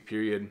this 2-week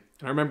period.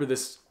 And I remember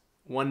this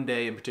one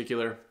day in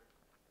particular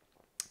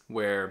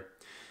where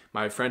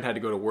my friend had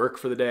to go to work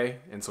for the day,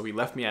 and so he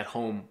left me at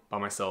home by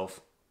myself.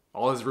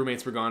 All his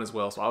roommates were gone as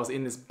well, so I was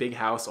in this big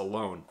house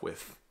alone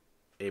with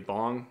a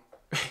bong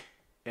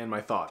and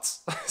my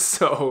thoughts.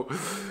 So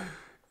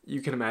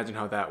you can imagine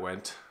how that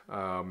went.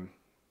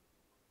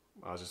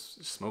 I was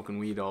just smoking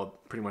weed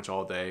pretty much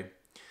all day,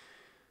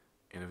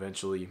 and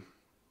eventually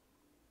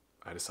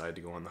I decided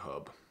to go on the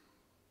hub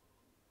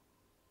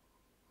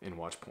and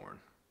watch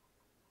porn.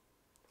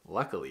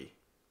 Luckily,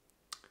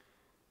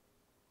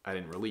 I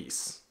didn't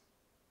release.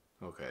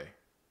 Okay.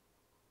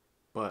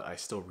 But I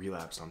still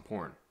relapsed on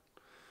porn.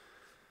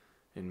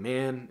 And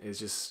man,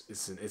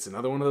 it's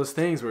another one of those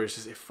things where it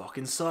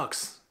fucking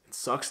sucks. It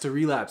sucks to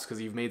relapse because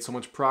you've made so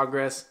much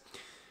progress,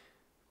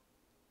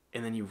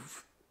 and then you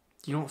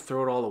don't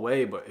throw it all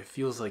away, but it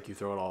feels like you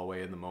throw it all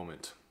away in the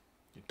moment.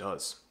 It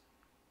does.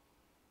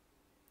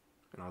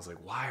 And I was like,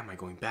 why am I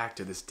going back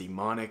to this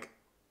demonic,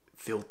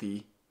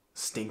 filthy,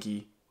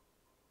 stinky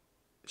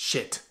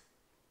shit?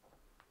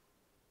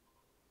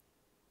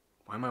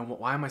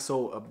 Why am I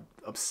so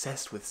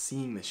obsessed with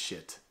seeing this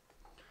shit?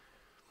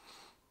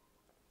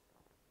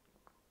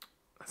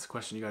 That's a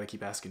question you got to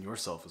keep asking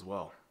yourself as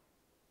well.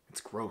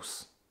 It's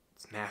gross.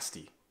 It's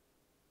nasty.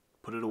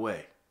 Put it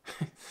away.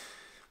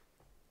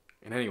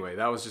 And anyway,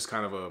 that was just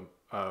kind of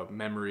a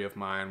memory of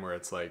mine where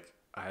it's like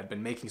I had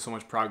been making so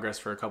much progress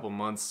for a couple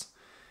months,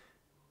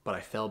 but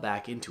I fell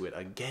back into it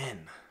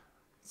again.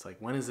 It's like,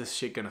 when is this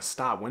shit gonna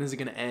stop? When is it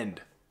gonna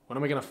end? When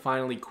am I gonna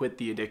finally quit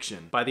the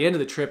addiction? By the end of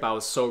the trip, I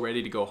was so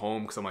ready to go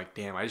home because I'm like,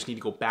 damn, I just need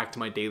to go back to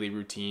my daily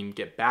routine,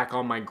 get back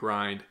on my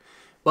grind.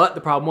 But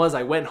the problem was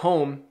I went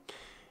home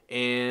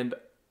and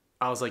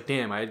I was like,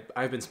 damn,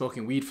 I've been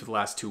smoking weed for the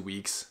last 2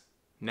 weeks.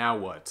 Now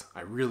what?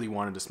 I really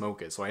wanted to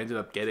smoke it. So I ended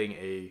up getting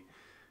a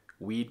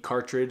weed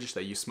cartridge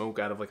that you smoke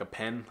out of like a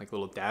pen, like a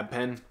little dab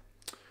pen.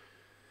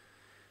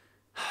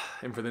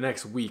 And for the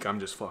next week, I'm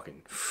just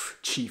fucking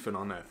chiefing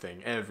on that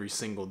thing every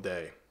single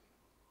day.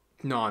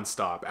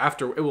 Non-stop.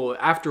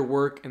 After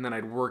work, and then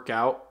I'd work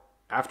out.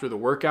 After the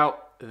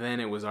workout, then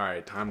it was all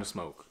right, time to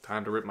smoke.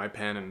 Time to rip my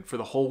pen. And for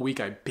the whole week,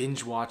 I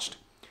binge watched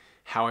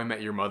How I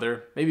Met Your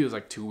Mother. Maybe it was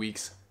like 2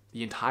 weeks.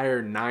 The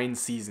entire 9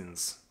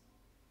 seasons.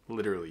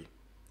 Literally.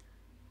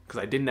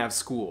 Because I didn't have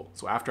school.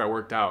 So after I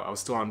worked out, I was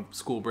still on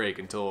school break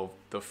until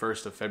the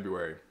 1st of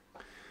February.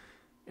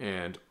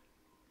 And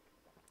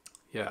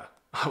yeah,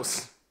 I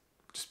was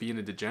just being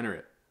a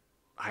degenerate.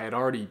 I had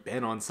already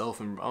been on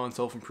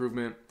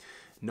self-improvement,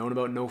 known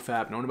about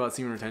NoFap, known about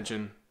semen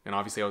retention, and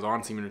obviously I was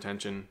on semen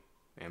retention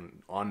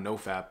and on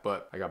NoFap,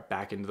 but I got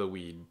back into the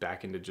weed,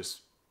 back into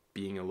just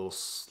being a little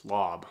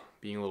slob,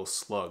 being a little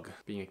slug,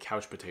 being a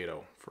couch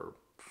potato for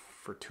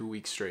 2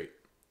 weeks straight.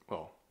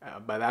 Well,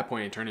 by that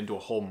point it turned into a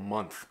whole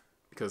month,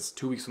 because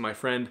 2 weeks with my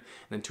friend and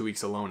then 2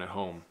 weeks alone at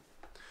home.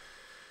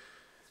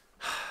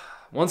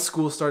 Once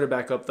school started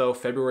back up though,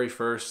 February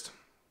 1st,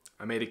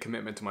 I made a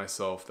commitment to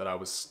myself that I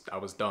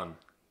was done.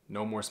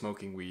 No more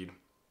smoking weed.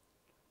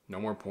 No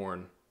more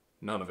porn.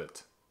 None of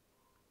it.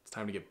 It's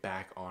time to get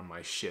back on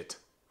my shit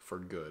for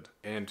good.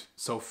 And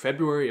so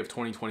February of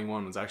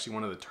 2021 was actually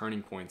one of the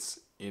turning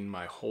points in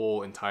my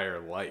whole entire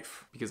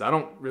life, because I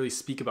don't really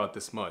speak about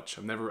this much.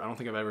 I don't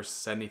think I've ever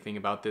said anything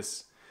about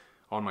this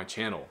on my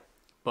channel.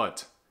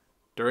 But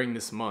during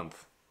this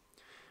month,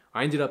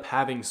 I ended up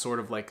having sort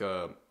of like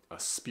a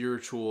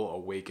spiritual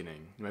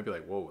awakening. You might be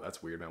like, whoa,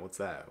 that's weird, man. What's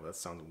that? Well, that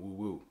sounds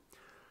woo-woo.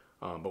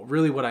 But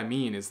really what I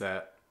mean is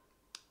that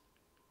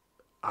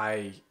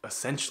I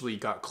essentially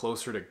got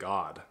closer to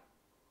God.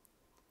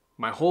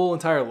 My whole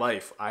entire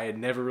life, I had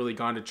never really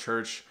gone to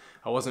church.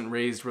 I wasn't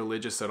raised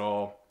religious at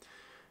all.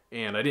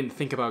 And I didn't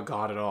think about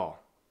God at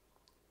all.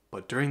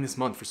 But during this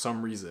month, for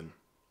some reason,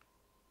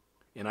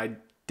 and I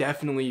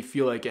definitely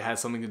feel like it has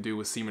something to do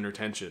with semen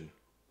retention,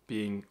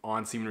 being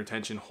on semen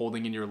retention,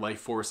 holding in your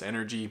life force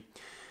energy.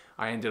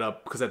 I ended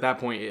up, because at that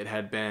point it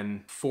had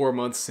been 4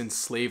 months since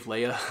Slave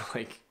Leia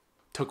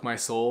took my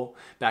soul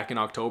back in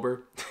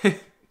October.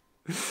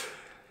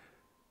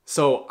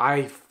 So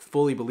I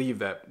fully believe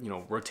that,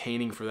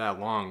 retaining for that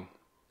long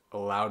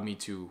allowed me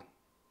to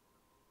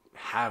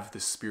have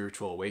this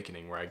spiritual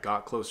awakening where I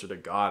got closer to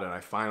God, and I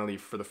finally,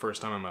 for the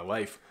first time in my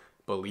life,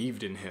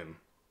 believed in him.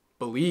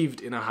 believed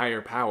in a higher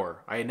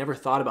power. I had never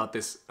thought about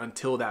this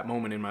until that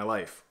moment in my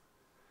life.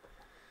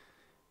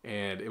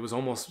 And it was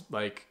almost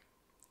like,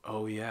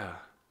 oh yeah,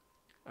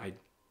 I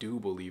do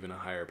believe in a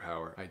higher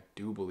power. I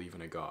do believe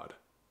in a God.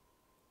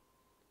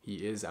 He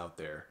is out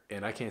there.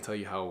 And I can't tell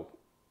you how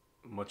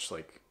much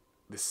like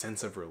this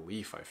sense of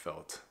relief I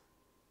felt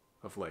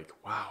of like,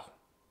 wow,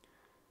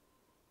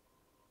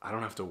 I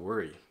don't have to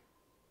worry.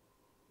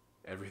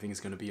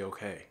 Everything's going to be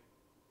okay.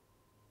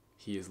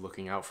 He is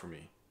looking out for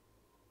me.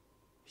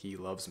 He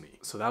loves me.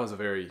 So that was a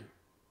very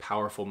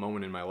powerful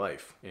moment in my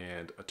life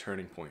and a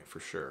turning point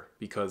for sure.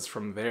 Because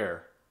from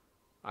there,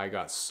 I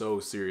got so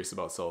serious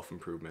about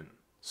self-improvement.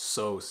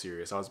 So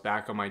serious. I was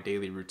back on my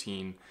daily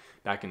routine,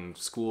 back in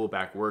school,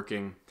 back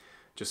working,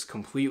 just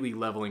completely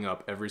leveling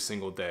up every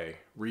single day.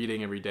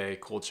 Reading every day,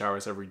 cold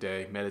showers every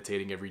day,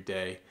 meditating every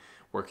day,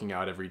 working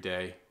out every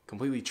day.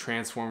 Completely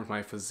transformed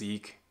my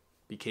physique,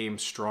 became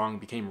strong,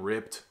 became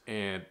ripped,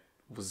 and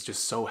was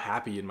just so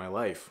happy in my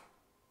life.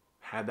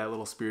 Had that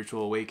little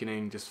spiritual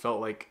awakening, just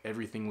felt like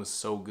everything was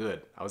so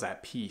good. I was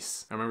at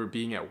peace. I remember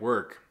being at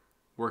work,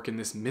 working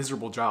this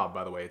miserable job,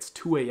 by the way. It's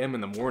 2 a.m.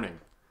 in the morning.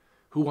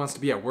 Who wants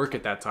to be at work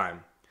at that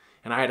time?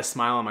 And I had a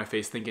smile on my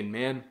face thinking,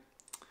 man,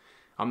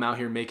 I'm out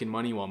here making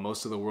money while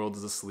most of the world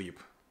is asleep.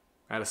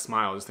 I had a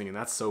smile just thinking,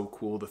 that's so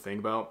cool to think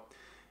about.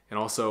 And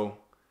also,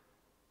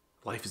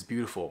 life is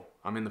beautiful.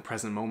 I'm in the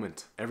present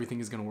moment.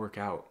 Everything is going to work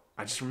out.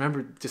 I just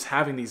remember just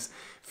having these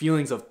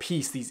feelings of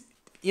peace, these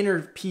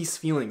inner peace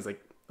feelings,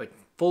 like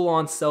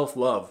full-on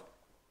self-love.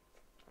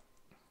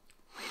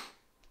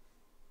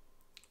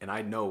 And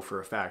I know for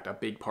a fact a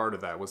big part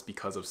of that was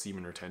because of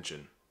semen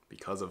retention,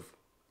 because of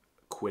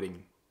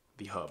quitting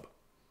the hub.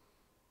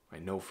 I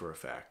know for a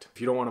fact.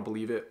 If you don't want to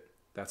believe it,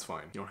 that's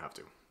fine. You don't have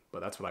to. But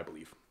that's what I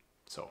believe.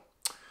 So,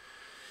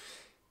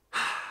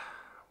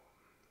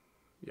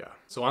 yeah.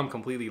 So I'm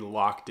completely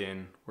locked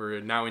in.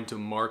 We're now into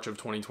March of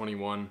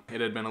 2021.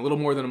 It had been a little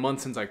more than a month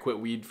since I quit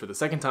weed for the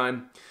second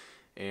time.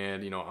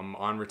 And, I'm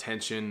on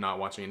retention, not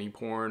watching any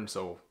porn.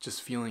 So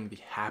just feeling the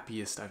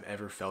happiest I've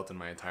ever felt in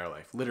my entire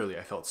life. Literally,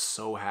 I felt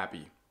so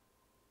happy.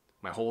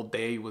 My whole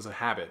day was a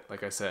habit,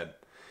 like I said.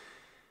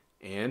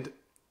 And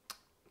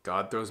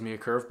God throws me a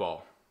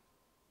curveball.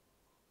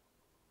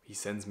 He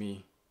sends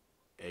me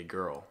a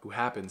girl who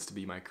happens to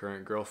be my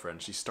current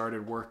girlfriend. She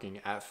started working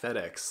at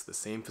FedEx, the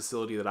same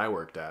facility that I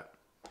worked at.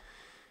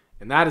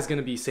 And that is going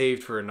to be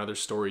saved for another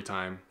story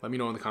time. Let me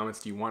know in the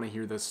comments, do you want to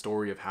hear the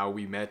story of how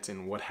we met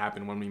and what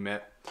happened when we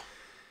met?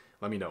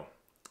 Let me know.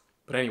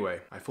 But anyway,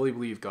 I fully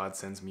believe God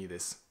sends me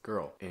this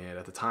girl. And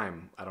at the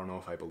time, I don't know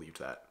if I believed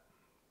that.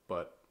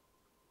 But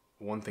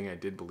one thing I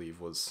did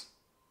believe was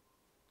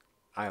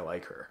I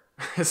like her.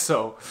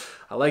 So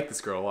I like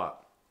this girl a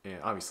lot. And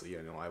obviously,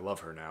 I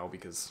love her now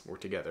because we're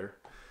together.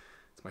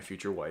 It's my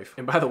future wife.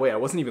 And by the way, I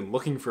wasn't even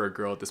looking for a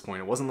girl at this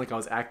point. It wasn't like I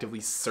was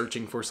actively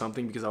searching for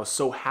something because I was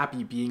so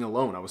happy being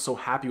alone. I was so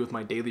happy with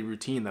my daily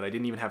routine that I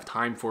didn't even have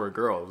time for a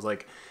girl. It was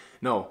like,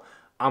 no,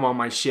 I'm on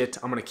my shit.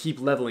 I'm going to keep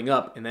leveling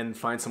up and then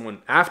find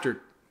someone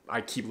after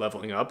I keep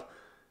leveling up.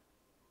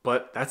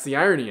 But that's the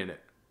irony in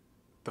it.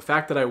 The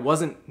fact that I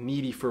wasn't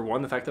needy for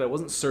one, the fact that I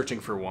wasn't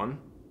searching for one,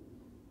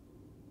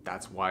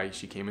 that's why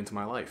she came into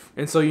my life.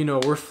 And so,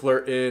 we're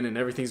flirting and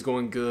everything's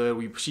going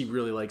good. She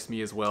really likes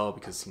me as well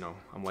because,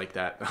 I'm like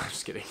that. I'm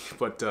just kidding.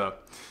 But,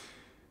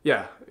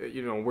 yeah,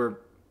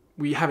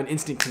 we have an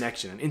instant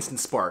connection, an instant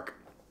spark.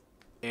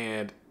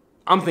 And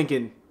I'm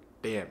thinking,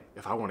 damn,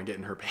 if I want to get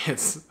in her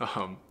pants,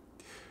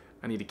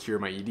 I need to cure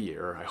my ED,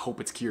 or I hope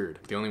it's cured.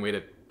 The only way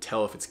to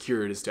tell if it's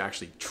cured is to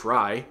actually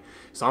try.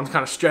 So I'm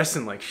kind of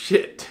stressing like,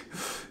 shit,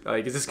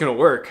 like, is this gonna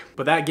work?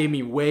 But that gave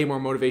me way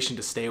more motivation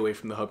to stay away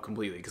from the hub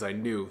completely because I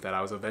knew that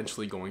I was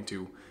eventually going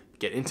to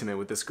get intimate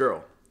with this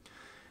girl.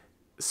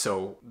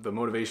 So the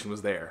motivation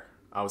was there.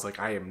 I was like,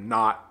 I am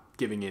not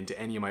giving in to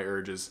any of my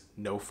urges.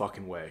 No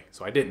fucking way.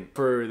 So I didn't.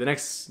 For the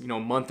next,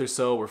 month or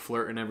so, we're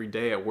flirting every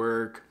day at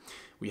work.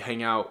 We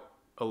hang out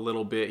a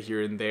little bit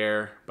here and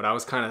there, but I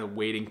was kind of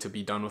waiting to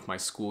be done with my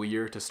school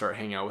year to start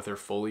hanging out with her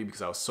fully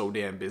because I was so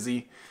damn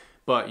busy.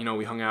 But,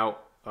 we hung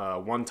out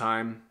one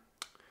time,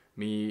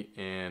 me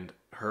and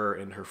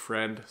her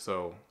friend.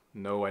 So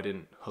no, I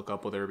didn't hook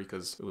up with her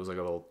because it was like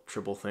a little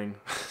triple thing.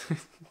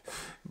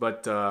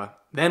 But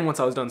then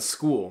once I was done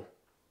school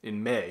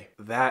in May,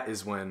 that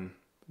is when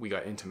we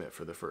got intimate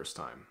for the first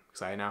time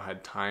because I now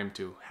had time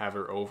to have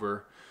her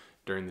over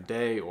during the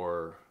day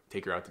or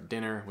take her out to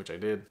dinner, which I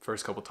did.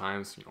 First couple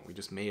times, we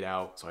just made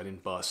out, so I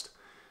didn't bust.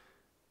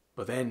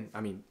 But then,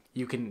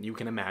 you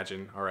can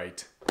imagine, all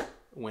right,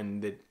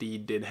 when the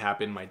deed did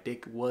happen, my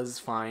dick was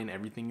fine,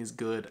 everything is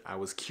good, I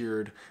was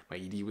cured, my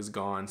ED was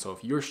gone. So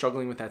if you're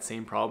struggling with that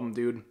same problem,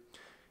 dude,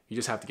 you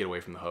just have to get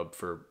away from the hub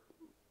for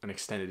an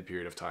extended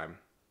period of time,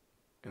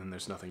 and then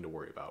there's nothing to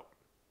worry about.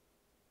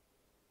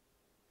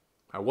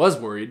 I was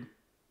worried,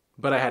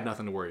 but I had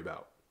nothing to worry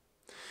about.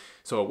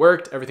 So it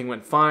worked, everything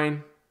went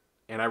fine,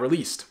 and I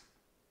released.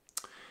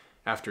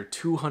 After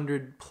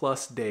 200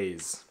 plus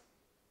days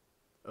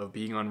of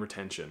being on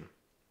retention,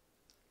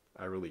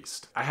 I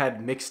released. I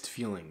had mixed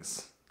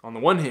feelings On the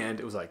one hand,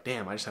 it was like,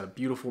 damn, I just had a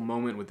beautiful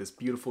moment with this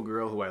beautiful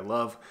girl who I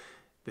love.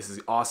 This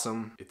is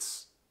awesome.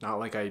 It's not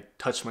like I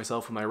touched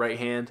myself with my right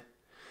hand.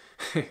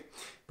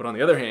 But on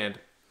the other hand,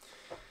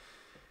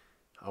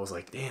 I was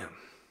like, damn,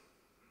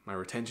 my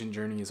retention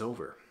journey is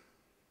over.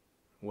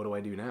 What do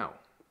I do now?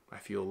 I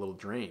feel a little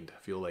drained.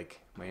 I feel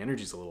like my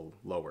energy's a little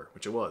lower,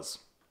 which it was.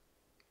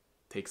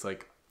 It takes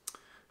like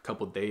a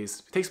couple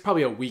days. It takes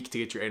probably a week to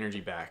get your energy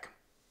back,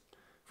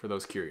 for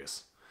those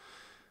curious.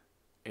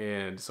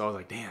 And so I was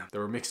like, damn, there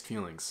were mixed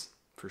feelings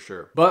for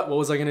sure. But what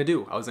was I gonna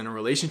do? I was in a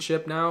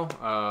relationship now.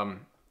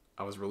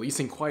 I was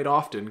releasing quite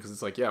often because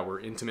it's like, yeah, we're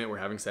intimate, we're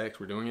having sex,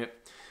 we're doing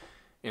it.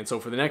 And so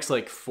for the next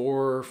like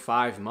 4 or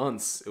 5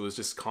 months, it was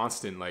just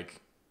constant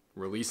like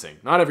releasing.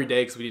 Not every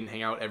day because we didn't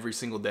hang out every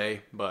single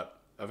day, but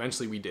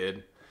eventually we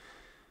did.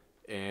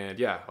 And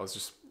yeah, I was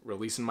just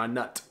releasing my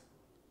nut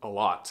a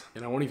lot.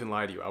 And I won't even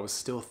lie to you, I was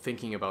still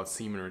thinking about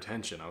semen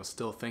retention. I was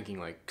still thinking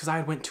like, because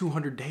I went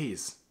 200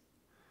 days.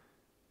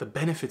 The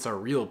benefits are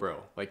real,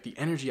 bro. Like the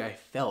energy I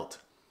felt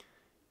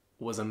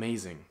was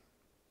amazing.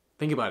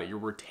 Think about it. You're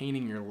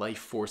retaining your life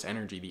force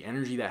energy, the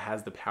energy that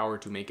has the power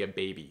to make a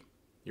baby.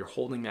 You're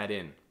holding that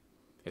in.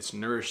 It's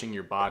nourishing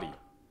your body.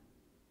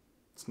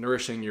 It's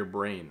nourishing your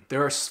brain.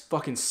 There are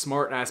fucking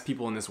smart ass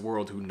people in this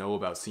world who know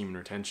about semen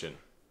retention.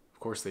 Of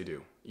course they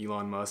do.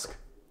 Elon Musk,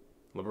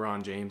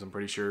 LeBron James, I'm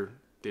pretty sure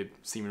did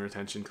semen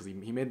retention because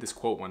he made this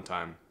quote one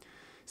time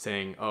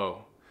saying,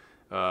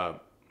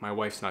 my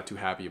wife's not too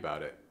happy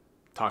about it.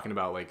 Talking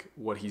about like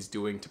what he's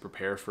doing to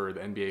prepare for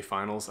the NBA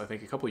finals, I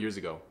think a couple years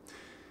ago.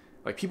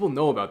 Like people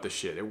know about this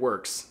shit, it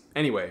works.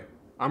 Anyway,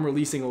 I'm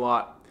releasing a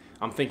lot.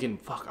 I'm thinking,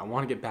 fuck, I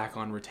want to get back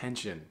on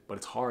retention, but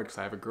it's hard because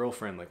I have a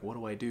girlfriend. Like, what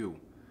do I do?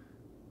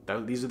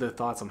 These are the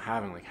thoughts I'm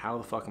having. Like, how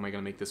the fuck am I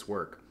going to make this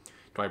work?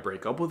 Do I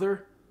break up with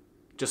her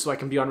just so I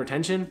can be on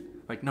retention?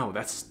 Like, no,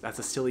 that's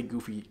a silly,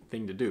 goofy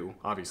thing to do,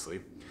 obviously.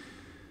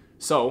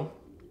 So,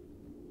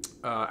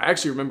 I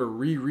actually remember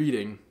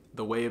rereading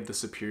The Way of the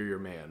Superior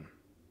Man.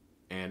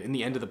 And in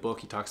the end of the book,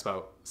 he talks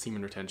about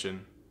semen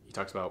retention. He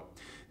talks about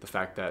the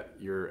fact that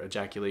your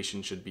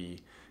ejaculation should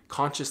be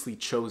consciously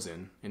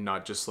chosen and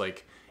not just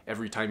like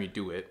every time you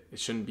do it. It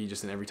shouldn't be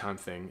just an every time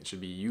thing. It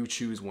should be you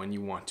choose when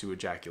you want to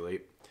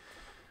ejaculate.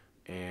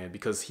 And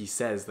because he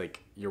says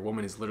like your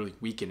woman is literally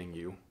weakening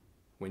you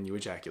when you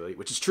ejaculate,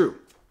 which is true.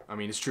 I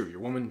mean, it's true. Your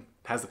woman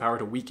has the power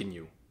to weaken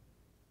you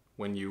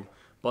when you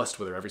bust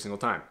with her every single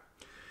time.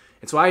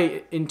 And so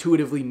I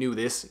intuitively knew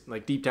this,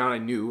 like deep down I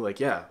knew, like,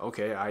 yeah,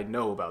 okay, I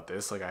know about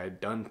this. Like I had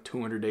done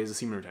 200 days of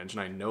semen retention.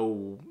 I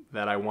know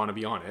that I want to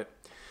be on it.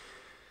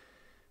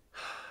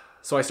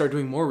 So I started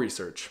doing more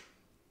research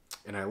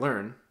and I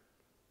learned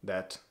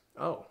that,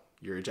 oh,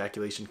 your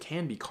ejaculation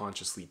can be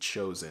consciously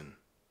chosen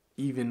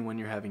even when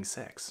you're having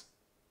sex.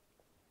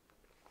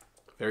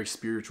 Very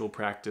spiritual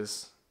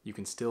practice. You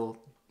can still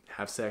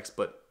have sex,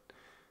 but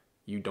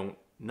you don't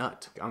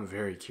nut. I'm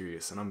very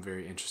curious and I'm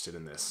very interested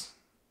in this.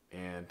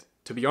 And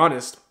to be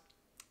honest,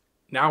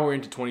 now we're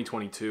into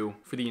 2022.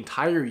 For the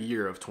entire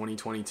year of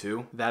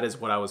 2022, that is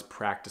what I was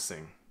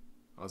practicing.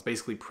 I was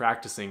basically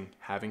practicing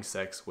having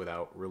sex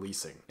without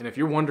releasing. And if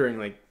you're wondering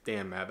like,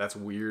 damn, Matt, that's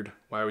weird.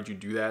 Why would you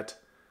do that?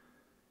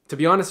 To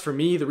be honest, for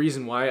me, the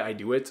reason why I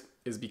do it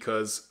is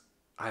because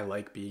I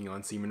like being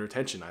on semen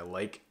retention. I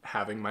like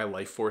having my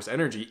life force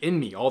energy in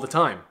me all the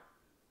time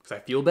because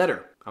I feel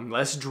better. I'm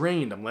less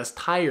drained. I'm less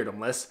tired. I'm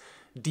less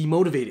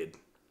demotivated,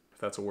 if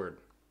that's a word.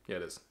 Yeah,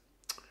 it is.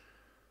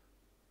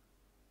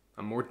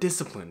 I'm more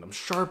disciplined. I'm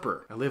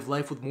sharper. I live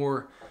life with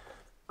more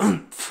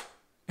oomph.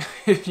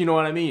 If you know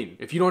what I mean.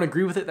 If you don't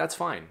agree with it, that's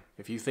fine.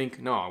 If you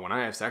think, no, when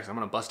I have sex, I'm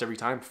going to bust every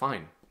time,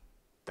 fine.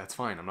 That's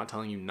fine. I'm not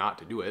telling you not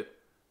to do it.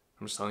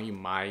 I'm just telling you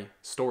my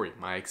story,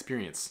 my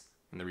experience,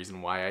 and the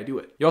reason why I do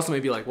it. You also may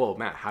be like, well,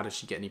 Matt, how does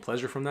she get any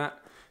pleasure from that?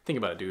 Think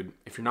about it, dude.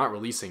 If you're not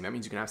releasing, that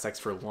means you can have sex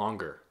for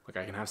longer. Like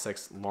I can have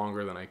sex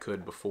longer than I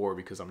could before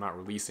because I'm not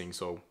releasing.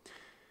 So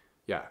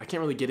yeah, I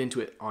can't really get into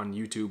it on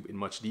YouTube in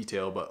much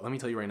detail, but let me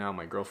tell you right now,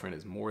 my girlfriend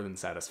is more than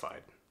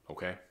satisfied,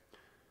 okay?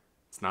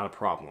 It's not a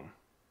problem.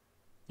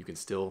 You can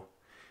still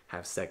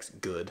have sex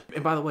good.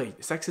 And by the way,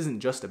 sex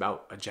isn't just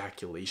about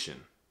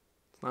ejaculation.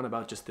 It's not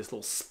about just this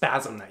little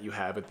spasm that you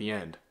have at the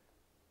end.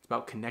 It's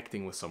about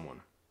connecting with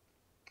someone,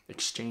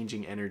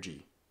 exchanging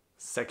energy,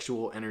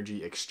 sexual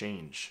energy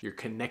exchange. You're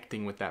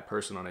connecting with that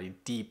person on a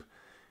deep,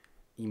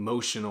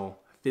 emotional,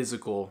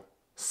 physical,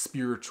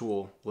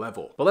 spiritual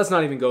level. But let's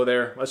not even go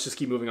there. Let's just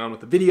keep moving on with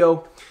the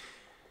video.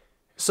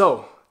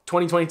 So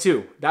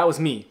 2022, that was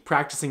me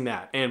practicing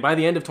that. And by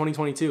the end of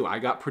 2022, I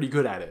got pretty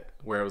good at it,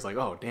 where I was like,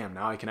 oh damn,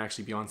 now I can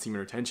actually be on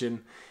semen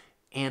retention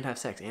and have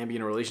sex and be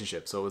in a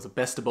relationship. So it was the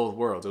best of both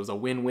worlds. It was a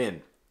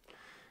win-win.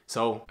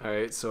 So, all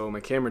right, so my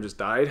camera just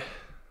died,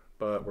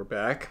 but we're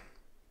back.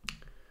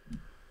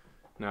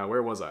 Now,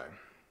 where was I?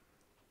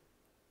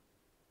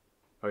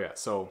 Oh yeah,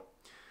 so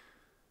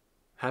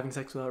having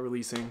sex without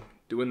releasing,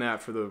 doing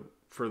that for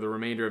the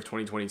remainder of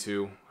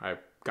 2022. I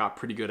got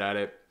pretty good at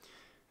it.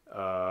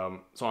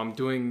 So I'm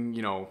doing,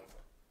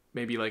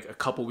 maybe like a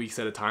couple weeks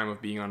at a time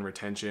of being on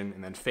retention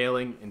and then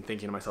failing and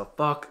thinking to myself,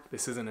 fuck,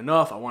 this isn't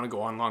enough. I want to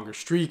go on longer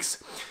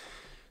streaks.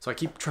 So I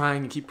keep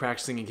trying and keep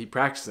practicing and keep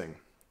practicing.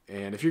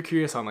 And if you're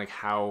curious on like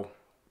how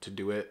to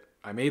do it,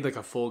 I made like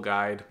a full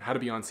guide, how to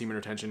be on semen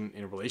retention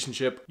in a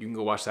relationship. You can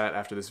go watch that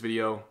after this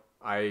video.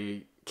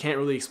 I can't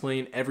really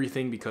explain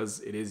everything because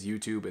it is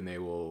YouTube and they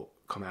will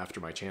come after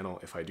my channel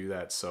if I do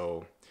that.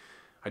 So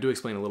I do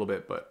explain a little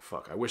bit, but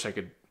fuck, I wish I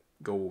could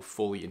go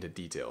fully into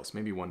details.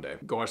 Maybe one day.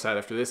 Go watch that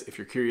after this if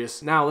you're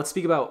curious. Now let's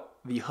speak about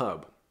the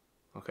hub,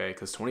 okay?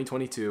 Because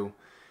 2022,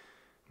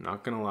 I'm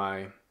not gonna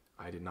lie,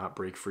 I did not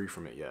break free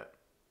from it yet.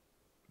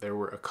 There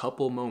were a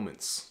couple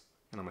moments,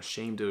 and I'm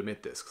ashamed to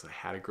admit this because I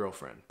had a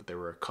girlfriend, but there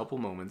were a couple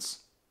moments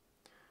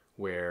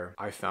where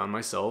I found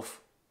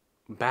myself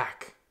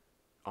back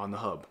on the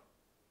hub.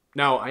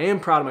 Now, I am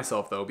proud of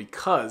myself though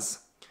because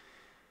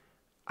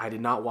I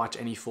did not watch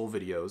any full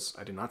videos.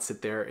 I did not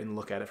sit there and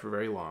look at it for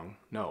very long.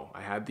 No,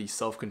 I had the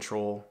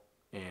self-control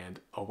and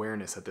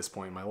awareness at this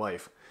point in my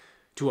life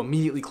to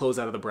immediately close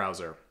out of the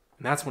browser.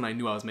 And that's when I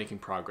knew I was making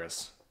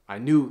progress. I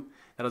knew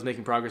that I was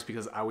making progress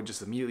because I would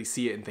just immediately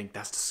see it and think,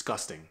 that's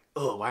disgusting.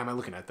 Ugh, why am I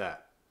looking at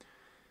that?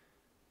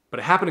 But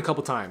it happened a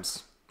couple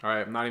times. All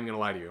right, I'm not even gonna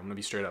lie to you. I'm gonna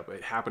be straight up.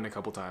 It happened a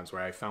couple times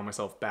where I found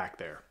myself back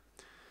there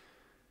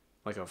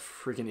like a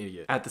freaking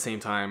idiot. At the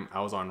same time,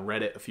 I was on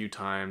Reddit a few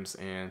times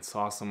and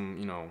saw some,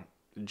 you know,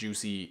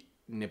 juicy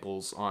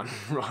nipples on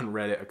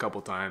Reddit a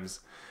couple times.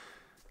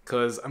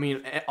 Cause I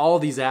mean, all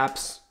these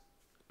apps,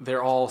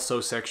 they're all so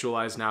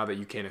sexualized now that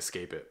you can't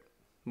escape it.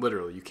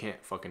 Literally, you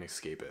can't fucking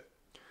escape it.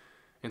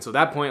 And so at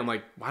that point, I'm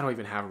like, why do I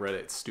even have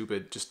Reddit? It's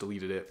stupid, just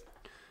deleted it.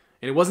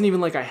 And it wasn't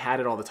even like I had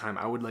it all the time.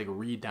 I would like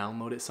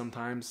re-download it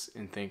sometimes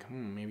and think,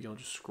 maybe I'll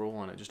just scroll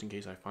on it just in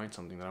case I find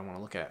something that I want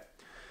to look at.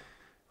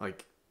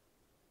 Like,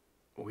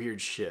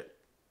 weird shit.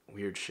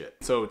 Weird shit.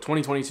 So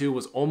 2022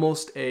 was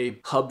almost a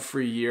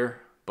hub-free year,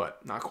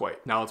 but not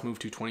quite. Now let's move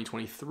to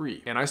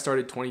 2023. And I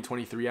started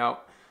 2023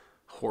 out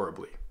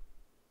horribly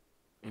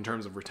in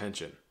terms of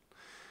retention.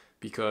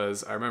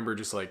 Because I remember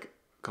just like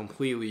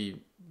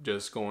completely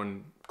just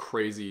going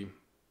crazy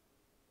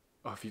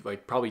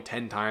like probably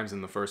 10 times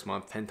in the first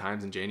month, 10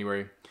 times in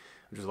January.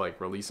 I'm just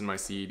like releasing my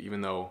seed,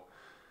 even though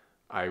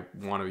I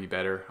want to be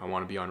better. I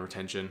want to be on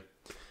retention.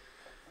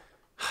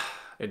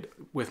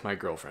 With my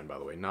girlfriend, by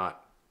the way,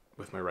 not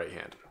with my right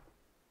hand.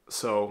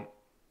 So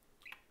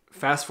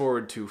fast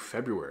forward to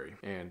February,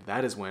 and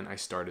that is when I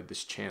started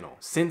this channel.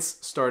 Since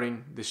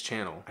starting this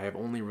channel, I have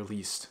only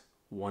released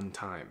one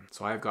time.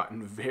 So I've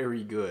gotten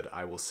very good,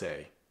 I will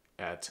say,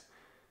 at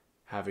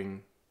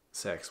having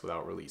sex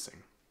without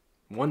releasing.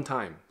 One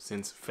time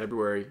since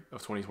February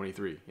of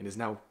 2023. It is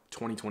now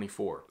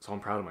 2024. So I'm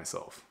proud of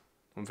myself.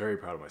 I'm very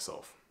proud of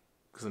myself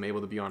because I'm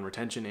able to be on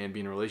retention and be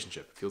in a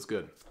relationship. It feels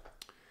good.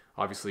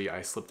 Obviously,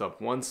 I slipped up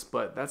once,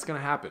 but that's going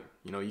to happen.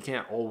 You know, you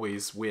can't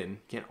always win. You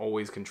can't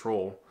always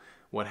control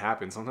what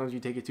happens. Sometimes you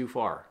take it too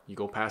far. You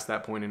go past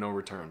that point of no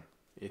return.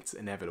 It's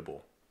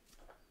inevitable.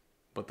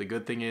 But the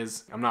good thing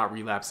is, I'm not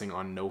relapsing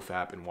on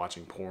NoFap and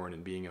watching porn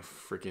and being a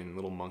freaking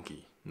little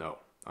monkey. No.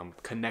 I'm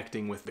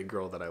connecting with the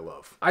girl that I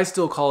love. I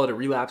still call it a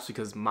relapse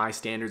because my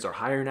standards are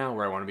higher now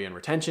where I want to be on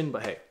retention,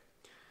 but hey,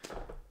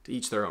 to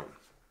each their own.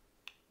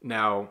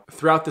 Now,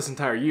 throughout this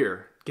entire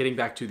year, getting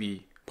back to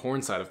the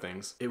porn side of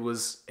things, it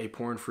was a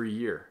porn-free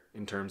year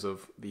in terms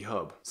of the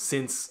hub.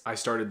 Since I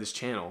started this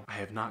channel, I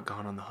have not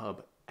gone on the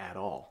hub at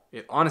all.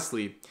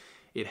 Honestly,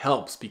 it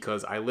helps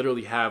because I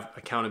literally have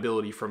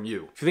accountability from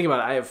you. If you think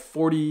about it, I have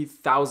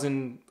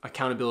 40,000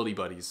 accountability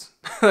buddies.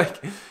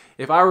 Like,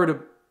 if I were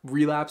to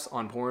relapse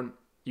on porn,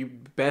 you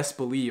best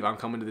believe I'm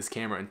coming to this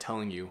camera and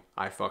telling you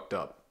I fucked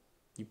up.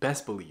 You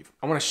best believe.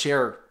 I want to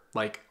share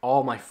like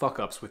all my fuck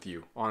ups with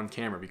you on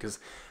camera because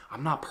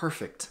I'm not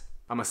perfect.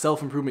 I'm a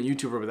self-improvement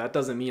YouTuber, but that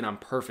doesn't mean I'm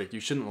perfect.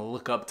 You shouldn't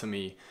look up to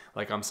me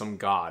like I'm some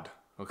god,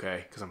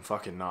 okay? Because I'm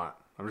fucking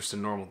not. I'm just a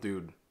normal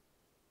dude.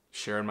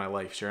 Sharing my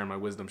life, sharing my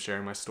wisdom,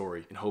 sharing my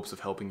story in hopes of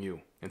helping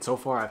you. And so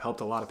far, I've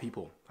helped a lot of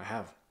people. I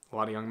have. A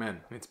lot of young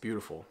men. It's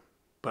beautiful.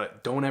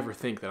 But don't ever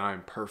think that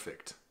I'm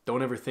perfect.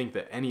 Don't ever think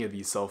that any of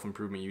these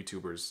self-improvement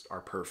YouTubers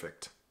are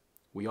perfect.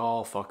 We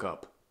all fuck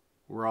up.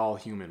 We're all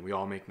human. We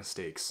all make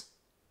mistakes.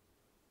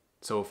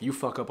 So if you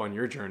fuck up on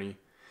your journey,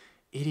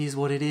 it is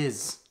what it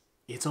is.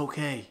 It's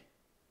okay.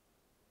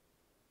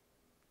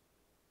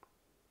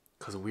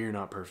 Because we're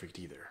not perfect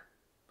either.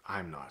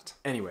 I'm not.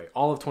 Anyway,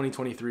 all of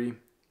 2023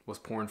 was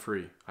porn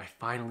free. I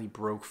finally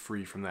broke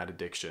free from that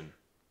addiction.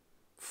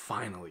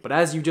 Finally. But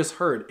as you just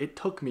heard, it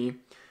took me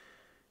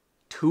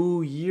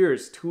 2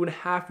 years,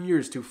 2.5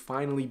 years to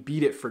finally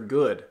beat it for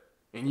good.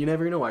 And you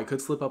never know, I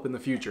could slip up in the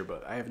future,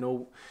 but I have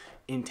no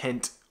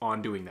intent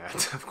on doing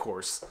that, of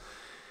course.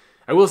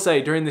 I will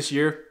say, during this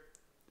year,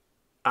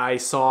 I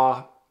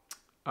saw,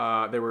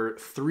 there were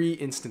 3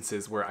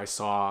 instances where I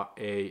saw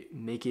a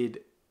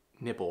naked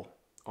nipple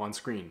on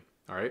screen,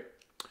 all right?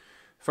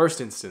 First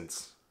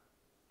instance,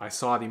 I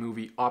saw the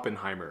movie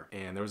Oppenheimer,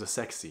 and there was a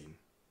sex scene,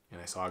 and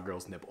I saw a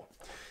girl's nipple.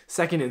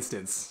 Second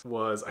instance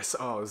was, it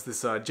was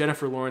this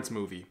Jennifer Lawrence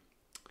movie.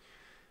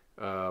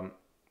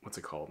 What's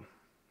it called?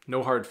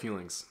 No hard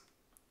feelings.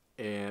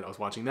 And I was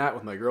watching that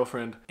with my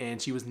girlfriend,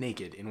 and she was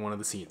naked in one of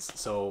the scenes.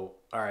 So,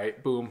 all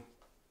right, boom.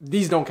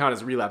 These don't count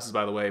as relapses,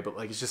 by the way, but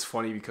like it's just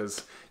funny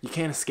because you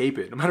can't escape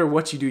it. No matter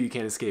what you do, you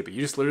can't escape it.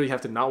 You just literally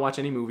have to not watch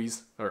any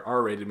movies, or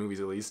R-rated movies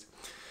at least.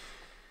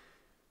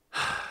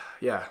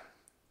 Yeah.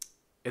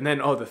 And then,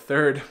 the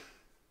third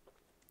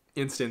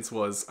instance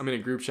was I'm in a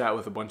group chat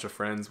with a bunch of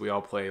friends. We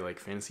all play like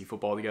fantasy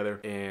football together,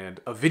 and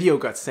a video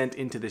got sent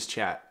into this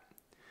chat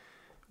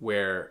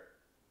where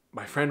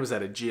my friend was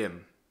at a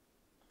gym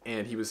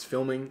and he was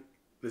filming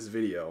this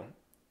video,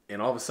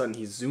 and all of a sudden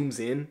he zooms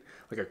in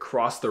like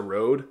across the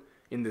road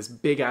in this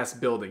big ass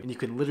building, and you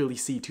can literally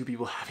see two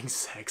people having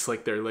sex,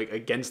 like they're like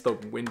against the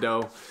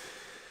window.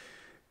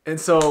 And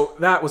so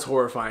that was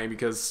horrifying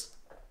because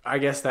I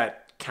guess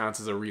that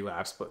counts as a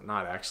relapse, but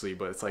not actually.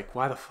 But it's like,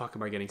 why the fuck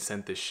am I getting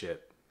sent this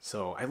shit?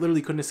 So I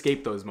literally couldn't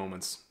escape those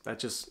moments.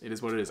 It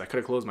is what it is. I could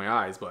have closed my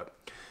eyes, but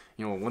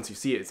once you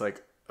see it, it's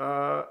like,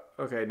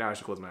 okay, now I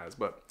should close my eyes.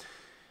 But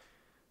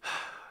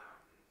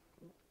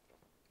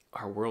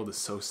our world is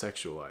so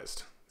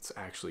sexualized. It's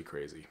actually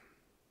crazy.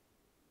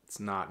 It's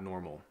not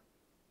normal.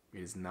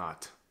 It is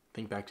not.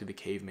 Think back to the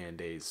caveman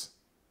days.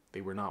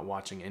 They were not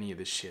watching any of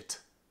this shit.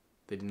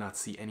 They did not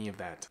see any of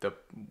that. The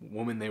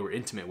woman they were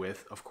intimate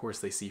with, of course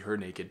they see her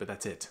naked, but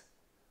that's it.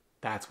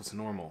 That's what's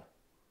normal.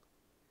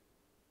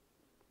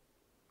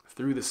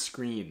 Through the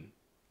screen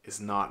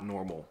is not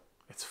normal.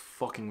 It's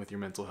fucking with your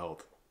mental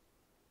health.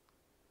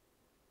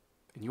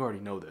 And you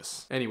already know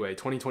this. Anyway,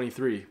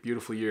 2023,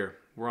 beautiful year.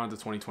 We're on to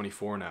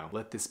 2024 now.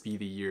 Let this be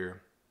the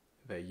year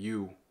that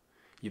you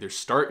either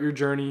start your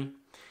journey,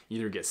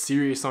 either get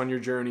serious on your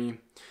journey,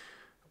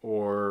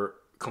 or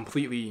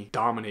completely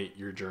dominate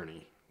your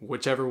journey.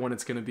 Whichever one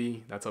it's going to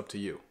be, that's up to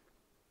you.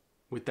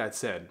 With that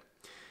said,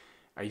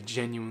 I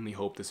genuinely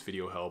hope this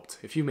video helped.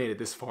 If you made it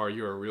this far,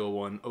 you're a real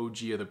one.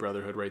 OG of the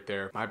brotherhood right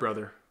there. My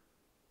brother,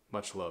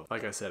 much love.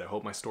 Like I said, I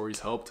hope my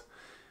stories helped.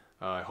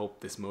 I hope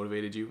this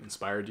motivated you,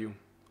 inspired you,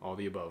 all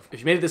the above. If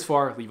you made it this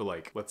far, leave a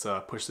like. Let's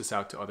push this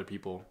out to other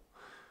people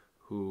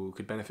who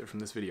could benefit from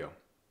this video.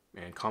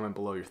 And comment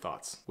below your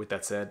thoughts. With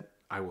that said,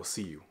 I will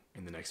see you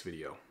in the next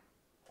video.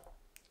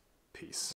 Peace.